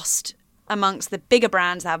get lost amongst the bigger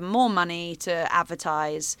brands that have more money to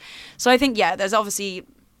advertise. So I think, yeah, there's obviously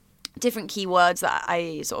different keywords that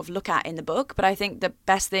I sort of look at in the book, but I think the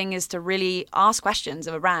best thing is to really ask questions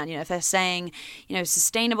of a brand. You know, if they're saying, you know,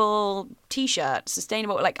 sustainable t-shirt,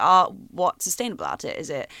 sustainable, like, what's sustainable about it? Is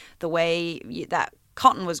it the way that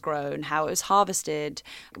cotton was grown, how it was harvested?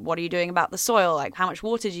 What are you doing about the soil? Like, how much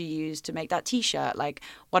water did you use to make that t-shirt? Like,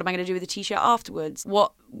 what am I going to do with the t-shirt afterwards?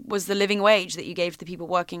 What was the living wage that you gave to the people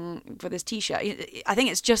working for this t-shirt? I think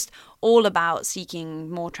it's just all about seeking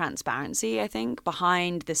more transparency, I think,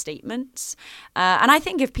 behind the statements. And I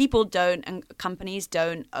think if people don't, and companies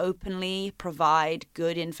don't openly provide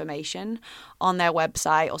good information on their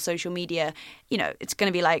website or social media, you know, it's going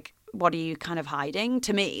to be like, what are you kind of hiding?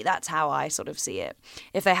 To me, that's how I sort of see it.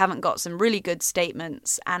 If they haven't got some really good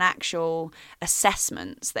statements and actual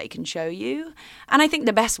assessments they can show you. And I think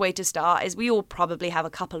the best way to start is, we all probably have a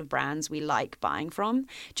couple of brands we like buying from.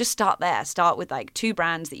 Just start there. Start with like 2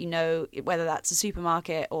 brands that you know, whether that's a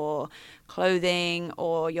supermarket or clothing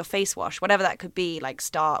or your face wash, whatever that could be. Like,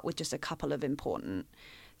 start with just a couple of important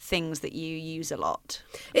things that you use a lot.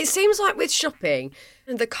 It seems like with shopping,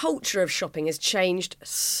 the culture of shopping has changed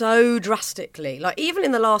so drastically. Like, even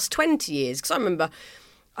in the last 20 years, because I remember,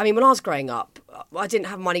 I mean, when I was growing up, I didn't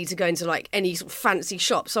have money to go into like any sort of fancy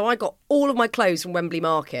shop, so I got all of my clothes from Wembley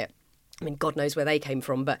Market. I mean, God knows where they came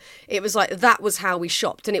from, but it was like, that was how we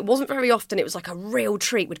shopped. And it wasn't very often. It was like a real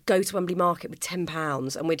treat. We'd go to Wembley Market with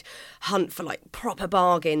 £10 and we'd hunt for like proper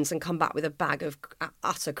bargains and come back with a bag of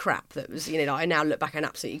utter crap that was, you know, I now look back and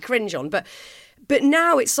absolutely cringe on. But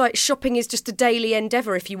now it's like shopping is just a daily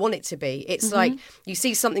endeavour if you want it to be. It's like you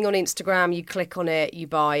see something on Instagram, you click on it, you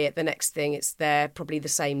buy it, the next thing it's there probably the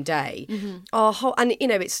same day. And, you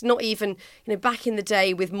know, it's not even, you know, back in the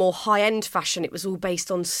day with more high-end fashion, it was all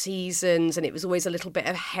based on seasons and it was always a little bit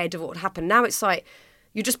ahead of what would happen. Now it's like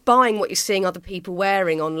you're just buying what you're seeing other people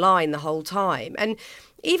wearing online the whole time. And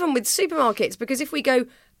even with supermarkets, because if we go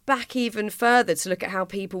back even further to look at how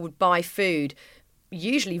people would buy food,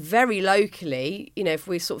 usually very locally, you know, if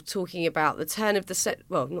we're sort of talking about the turn of the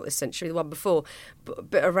not this century, the one before,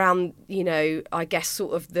 but around, you know, I guess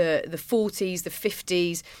sort of the 40s, the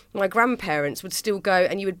 50s, my grandparents would still go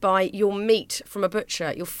and you would buy your meat from a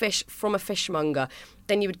butcher, your fish from a fishmonger.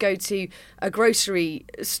 Then you would go to a grocery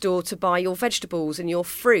store to buy your vegetables and your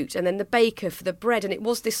fruit, and then the baker for the bread. And it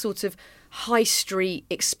was this sort of high street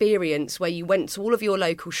experience where you went to all of your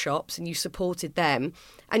local shops and you supported them,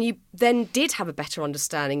 and you then did have a better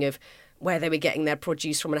understanding of where they were getting their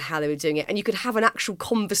produce from and how they were doing it, and you could have an actual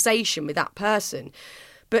conversation with that person.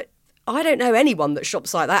 But I don't know anyone that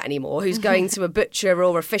shops like that anymore, who's going to a butcher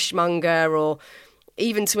or a fishmonger or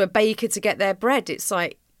even to a baker to get their bread. It's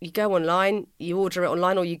like you go online, you order it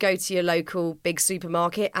online, or you go to your local big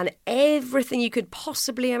supermarket, and everything you could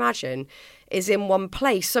possibly imagine is in one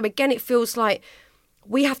place. So again, it feels like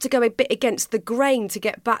we have to go a bit against the grain to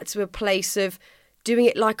get back to a place of doing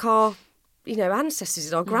it like our, ancestors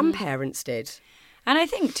did, our grandparents did. And I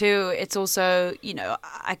think, too, it's also,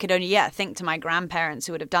 I could only, think to my grandparents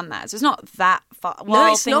who would have done that. So it's not that far.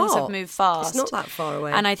 No, it's things not. have moved fast. It's not that far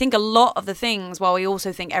away. And I think a lot of the things, while we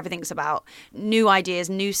also think everything's about new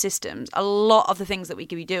ideas, new systems, a lot of the things that we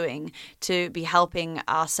could be doing to be helping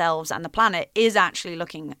ourselves and the planet is actually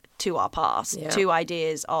looking to our past, to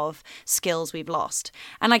ideas of skills we've lost.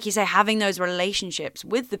 And like you say, having those relationships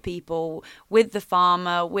with the people, with the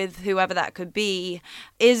farmer, with whoever that could be,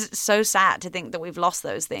 is so sad to think that we've lost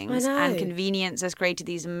those things. And convenience has created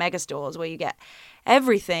these mega stores where you get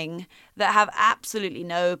everything that have absolutely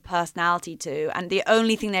no personality to, and the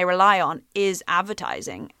only thing they rely on is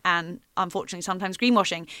advertising and unfortunately sometimes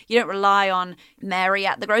greenwashing. You don't rely on Mary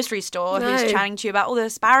at the grocery store who's chatting to you about, the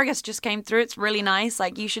asparagus just came through, it's really nice,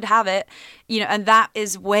 like you should have it, and that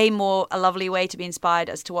is way more a lovely way to be inspired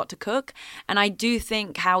as to what to cook. And I do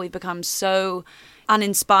think how we've become so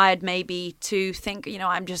uninspired maybe to think,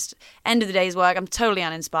 I'm just end of the day's work, I'm totally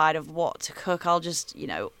uninspired of what to cook, I'll just,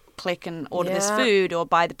 click and order this food or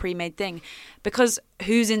buy the pre-made thing, because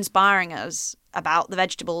who's inspiring us about the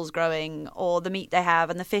vegetables growing or the meat they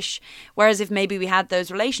have and the fish? Whereas if maybe we had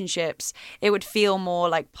those relationships, it would feel more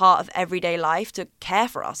like part of everyday life to care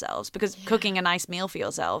for ourselves, because cooking a nice meal for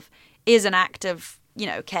yourself is an act of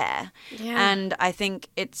care. And I think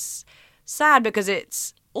it's sad because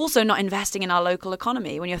it's also not investing in our local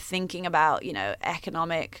economy. When you're thinking about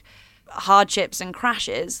economic hardships and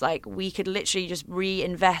crashes, like we could literally just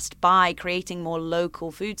reinvest by creating more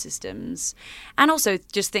local food systems. And also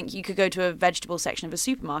just think you could go to a vegetable section of a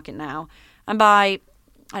supermarket now and buy,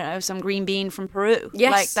 I don't know, some green bean from Peru.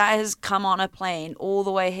 Yes. Like that has come on a plane all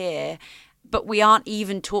the way here, but we aren't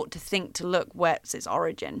even taught to think to look where's its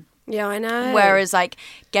origin. Yeah, I know. Whereas like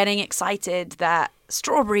getting excited that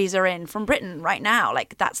strawberries are in from Britain right now,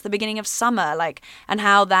 like that's the beginning of summer, like, and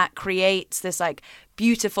how that creates this like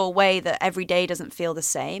beautiful way that every day doesn't feel the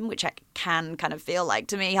same, which I can kind of feel like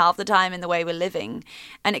to me half the time in the way we're living.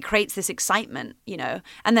 And it creates this excitement, and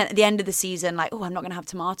then at the end of the season, like, I'm not going to have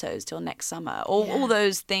tomatoes till next summer, or all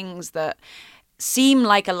those things that seem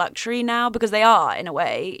like a luxury now, because they are in a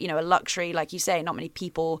way, a luxury. Like you say, not many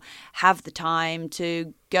people have the time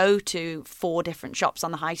to go to 4 different shops on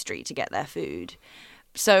the high street to get their food.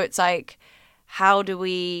 So it's like, how do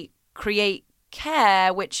we create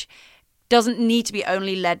care which doesn't need to be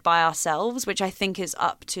only led by ourselves, which I think is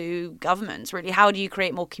up to governments, really? How do you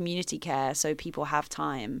create more community care so people have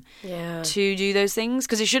time to do those things?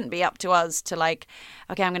 Because it shouldn't be up to us to like,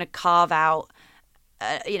 okay, I'm going to carve out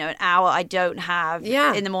an hour I don't have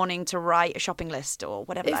in the morning to write a shopping list or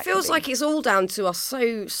whatever. It feels like it's all down to us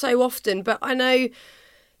so often. But I know,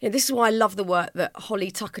 this is why I love the work that Holly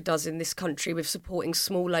Tucker does in this country with supporting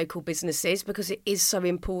small local businesses, because it is so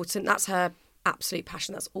important. That's her absolute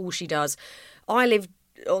passion. That's all she does. I live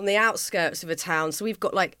on the outskirts of a town, so we've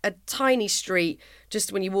got like a tiny street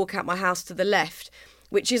just when you walk out my house to the left,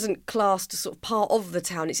 which isn't classed as sort of part of the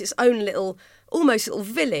town. It's its own almost little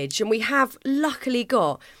village. And we have luckily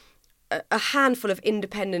got a handful of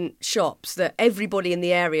independent shops that everybody in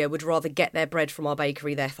the area would rather get their bread from our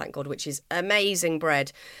bakery there, thank God, which is amazing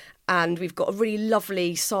bread. And we've got a really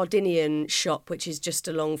lovely Sardinian shop, which is just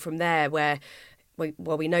along from there, where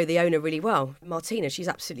we know the owner really well, Martina. She's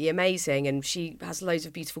absolutely amazing, and she has loads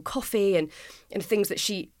of beautiful coffee and things that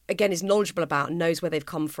she, again, is knowledgeable about and knows where they've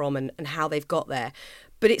come from and how they've got there.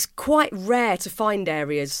 But it's quite rare to find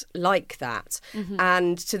areas like that,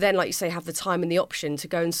 and to then, like you say, have the time and the option to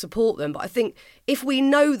go and support them. But I think if we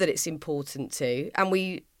know that it's important to, and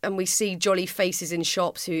we see jolly faces in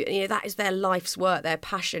shops who, that is their life's work, their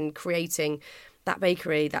passion, creating that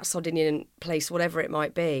bakery, that Sardinian place, whatever it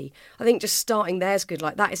might be. I think just starting there is good.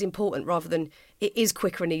 Like, that is important, rather than it is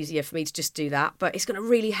quicker and easier for me to just do that. But it's going to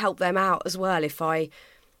really help them out as well if I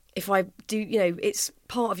do, it's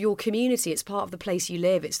part of your community. It's part of the place you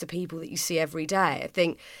live. It's the people that you see every day. I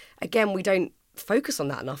think, again, we don't focus on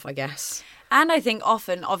that enough, I guess. And I think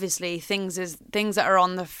often, obviously, things that are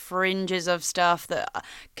on the fringes of stuff that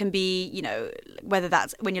can be, you know, whether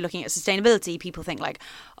that's when you're looking at sustainability, people think like,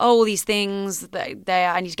 oh, all these things, I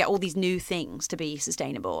need to get all these new things to be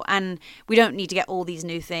sustainable. And we don't need to get all these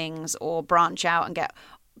new things or branch out and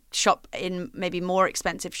shop in maybe more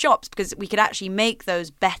expensive shops, because we could actually make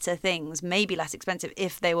those better things maybe less expensive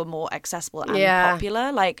if they were more accessible and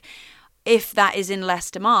popular. Like, if that is in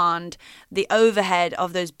less demand, the overhead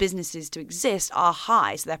of those businesses to exist are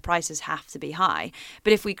high, so their prices have to be high.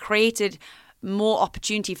 But if we created more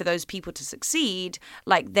opportunity for those people to succeed,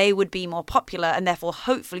 like, they would be more popular, and therefore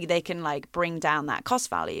hopefully they can like bring down that cost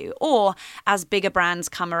value. Or as bigger brands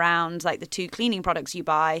come around, like the 2 cleaning products you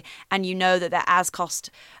buy, and you know that they're as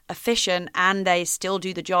cost efficient and they still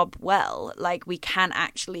do the job well, like, we can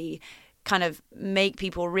actually kind of make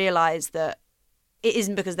people realize that it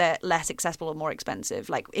isn't because they're less accessible or more expensive.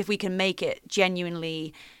 Like, if we can make it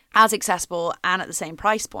genuinely as accessible and at the same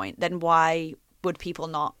price point, then why would people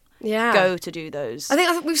not go to do those? I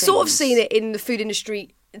think we've sort of seen it in the food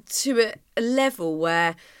industry to a level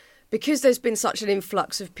where, because there's been such an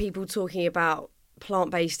influx of people talking about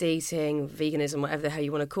plant-based eating, veganism, whatever the hell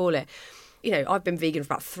you want to call it. You know, I've been vegan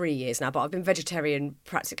for about 3 years now, but I've been vegetarian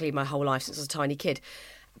practically my whole life since I was a tiny kid.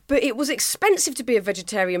 But it was expensive to be a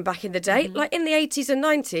vegetarian back in the day. Mm-hmm. Like in the 80s and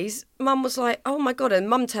 90s, Mum was like, oh my God, and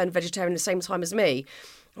Mum turned vegetarian the same time as me.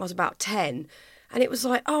 I was about 10. And it was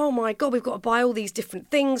like, oh my God, we've got to buy all these different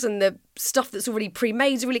things, and the stuff that's already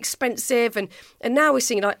pre-made is really expensive. And now we're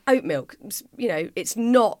seeing like oat milk, you know, it's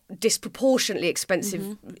not disproportionately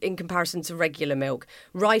expensive in comparison to regular milk.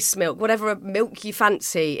 Rice milk, whatever milk you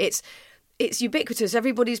fancy, it's ubiquitous.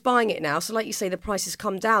 Everybody's buying it now. So like you say, the prices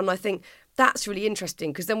come down. And I think that's really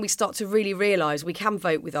interesting, because then we start to really realise we can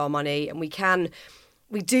vote with our money, and we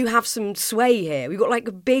do have some sway here. We've got like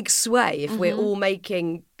a big sway if we're all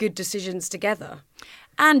making good decisions together.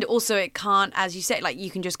 And also it can't, as you say, like, you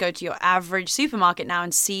can just go to your average supermarket now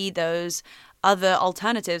and see those other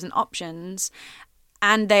alternatives and options,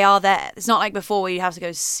 and they are there. It's not like before where you have to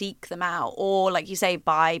go seek them out, or like you say,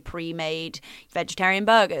 buy pre-made vegetarian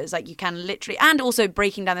burgers. Like, you can literally, and also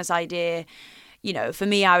breaking down this idea, you know, for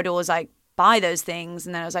me, I would always like buy those things,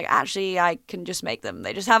 and then I was like, actually, I can just make them.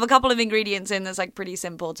 They just have a couple of ingredients in that's like pretty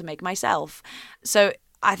simple to make myself. So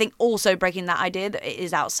I think also breaking that idea that it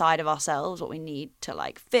is outside of ourselves what we need to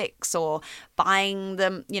like fix, or buying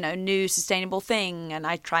them, you know, new sustainable thing. And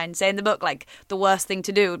I try and say in the book, like, the worst thing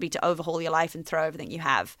to do would be to overhaul your life and throw everything you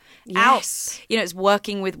have out. You know, it's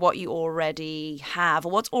working with what you already have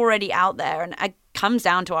or what's already out there. And it comes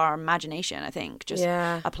down to our imagination, I think, just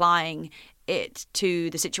applying it to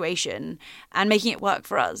the situation and making it work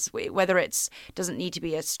for us. Whether it's doesn't need to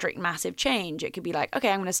be a strict massive change, it could be like, okay,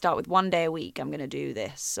 I'm going to start with 1 day a week, I'm going to do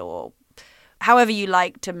this, or however you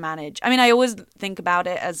like to manage. I mean, I always think about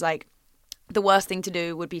it as like, the worst thing to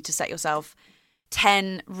do would be to set yourself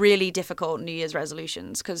 10 really difficult New Year's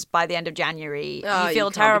resolutions, because by the end of January you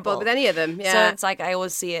feel terrible with any of them. So it's like, I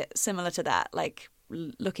always see it similar to that, like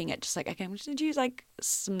looking at just like, okay, I'm just going to use like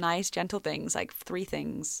some nice gentle things, like 3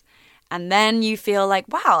 things. And then you feel like,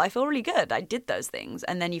 wow, I feel really good. I did those things.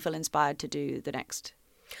 And then you feel inspired to do the next.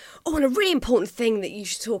 Oh, and a really important thing that you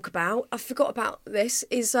should talk about, I forgot about this,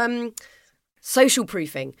 is social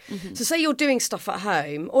proofing. Mm-hmm. So say you're doing stuff at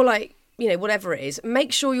home, or like, you know, whatever it is,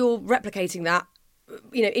 make sure you're replicating that,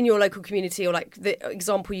 you know, in your local community. Or like the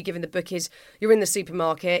example you give in the book is, you're in the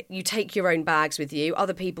supermarket, you take your own bags with you,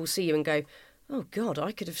 other people see you and go, oh God,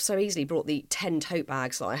 I could have so easily brought the 10 tote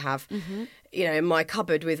bags that I have, you know, in my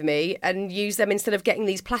cupboard with me, and use them instead of getting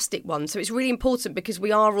these plastic ones. So it's really important, because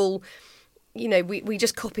we are all, you know, we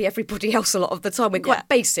just copy everybody else a lot of the time. We're quite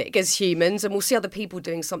basic as humans, and we'll see other people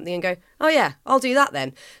doing something and go, oh yeah, I'll do that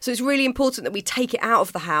then. So it's really important that we take it out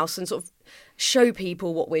of the house and sort of show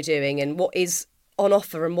people what we're doing and what is on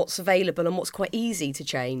offer and what's available and what's quite easy to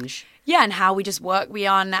change. Yeah, and how we just work. We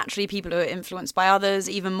are naturally people who are influenced by others,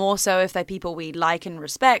 even more so if they're people we like and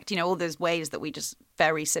respect, you know, all those ways that we just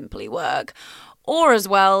very simply work. Or as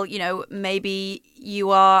well, you know, maybe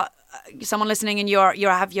you are someone listening and you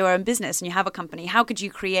have your own business and you have a company. How could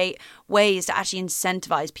you create ways to actually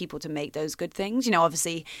incentivize people to make those good things? You know,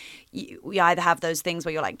 obviously, we either have those things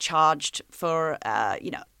where you're like charged for,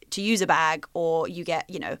 you know, to use a bag, or you get,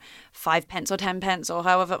 you know, 5 pence or 10 pence or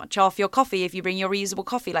however much off your coffee if you bring your reusable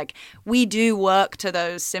coffee. Like, we do work to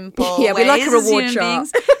those simple ways, we like a reward chart.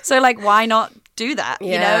 So like, why not do that?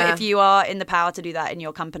 You know, if you are in the power to do that in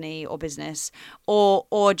your company or business,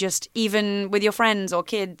 or just even with your friends or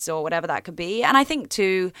kids or whatever that could be. And I think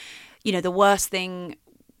too, you know, the worst thing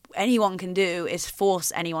anyone can do is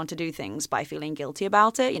force anyone to do things by feeling guilty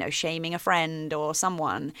about it. You know, shaming a friend or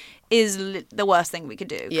someone is the worst thing we could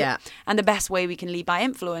do. Yeah. And the best way we can lead by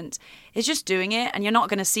influence is just doing it. And you're not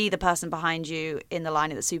going to see the person behind you in the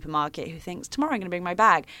line at the supermarket who thinks, tomorrow I'm going to bring my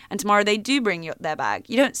bag. And tomorrow they do bring their bag.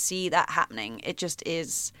 You don't see that happening. It just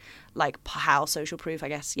is like how social proof, I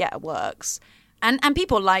guess, works. And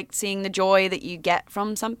people like seeing the joy that you get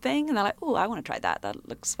from something. And they're like, oh, I want to try that. That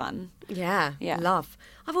looks fun. Yeah, love.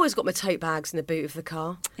 I've always got my tote bags in the boot of the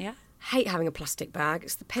car. Yeah. Hate having a plastic bag.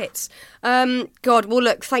 It's the pits. God, well,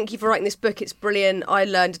 look, thank you for writing this book. It's brilliant. I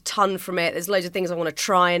learned a ton from it. There's loads of things I want to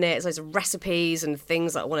try in it. There's loads of recipes and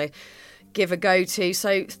things that I want to give a go to.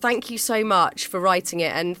 So thank you so much for writing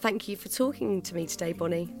it. And thank you for talking to me today,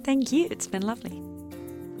 Bonnie. Thank you. It's been lovely.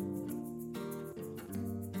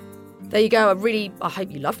 There you go. I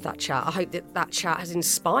hope you loved that chat. I hope that chat has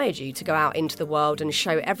inspired you to go out into the world and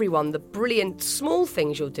show everyone the brilliant small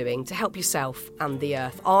things you're doing to help yourself and the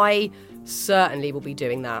earth. I certainly will be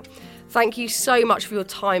doing that. Thank you so much for your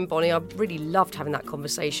time, Bonnie. I really loved having that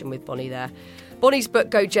conversation with Bonnie there. Bonnie's book,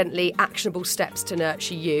 Go Gently, Actionable Steps to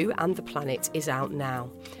Nurture You and the Planet, is out now.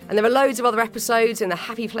 And there are loads of other episodes in the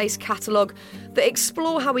Happy Place catalogue that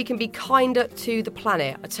explore how we can be kinder to the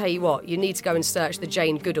planet. I tell you what, you need to go and search the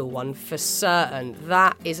Jane Goodall one for certain.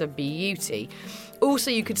 That is a beauty. Also,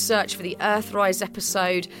 you could search for the Earthrise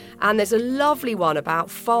episode, and there's a lovely one about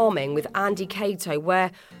farming with Andy Cato, where,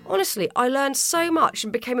 honestly, I learned so much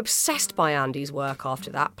and became obsessed by Andy's work after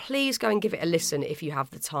that. Please go and give it a listen if you have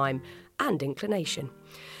the time and inclination.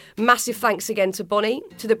 Massive thanks again to Bonnie,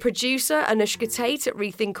 to the producer Anushka Tate at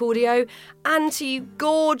Rethink Audio, and to you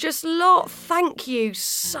gorgeous lot. Thank you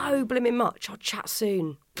so blimmin' much. I'll chat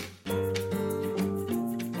soon.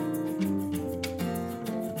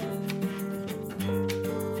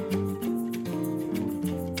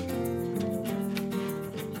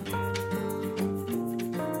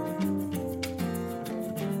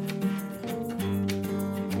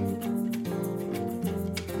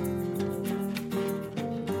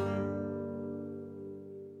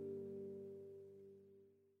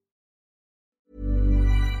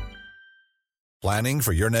 Planning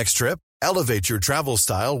for your next trip? Elevate your travel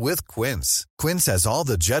style with Quince. Quince has all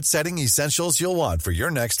the jet-setting essentials you'll want for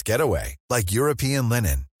your next getaway, like European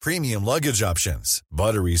linen, premium luggage options,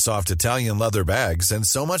 buttery soft Italian leather bags, and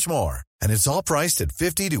so much more. And it's all priced at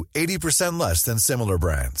 50 to 80% less than similar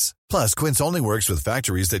brands. Plus, Quince only works with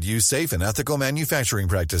factories that use safe and ethical manufacturing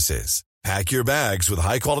practices. Pack your bags with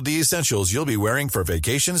high-quality essentials you'll be wearing for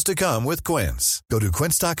vacations to come with Quince. Go to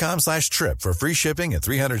quince.com/trip for free shipping and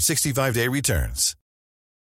 365-day returns.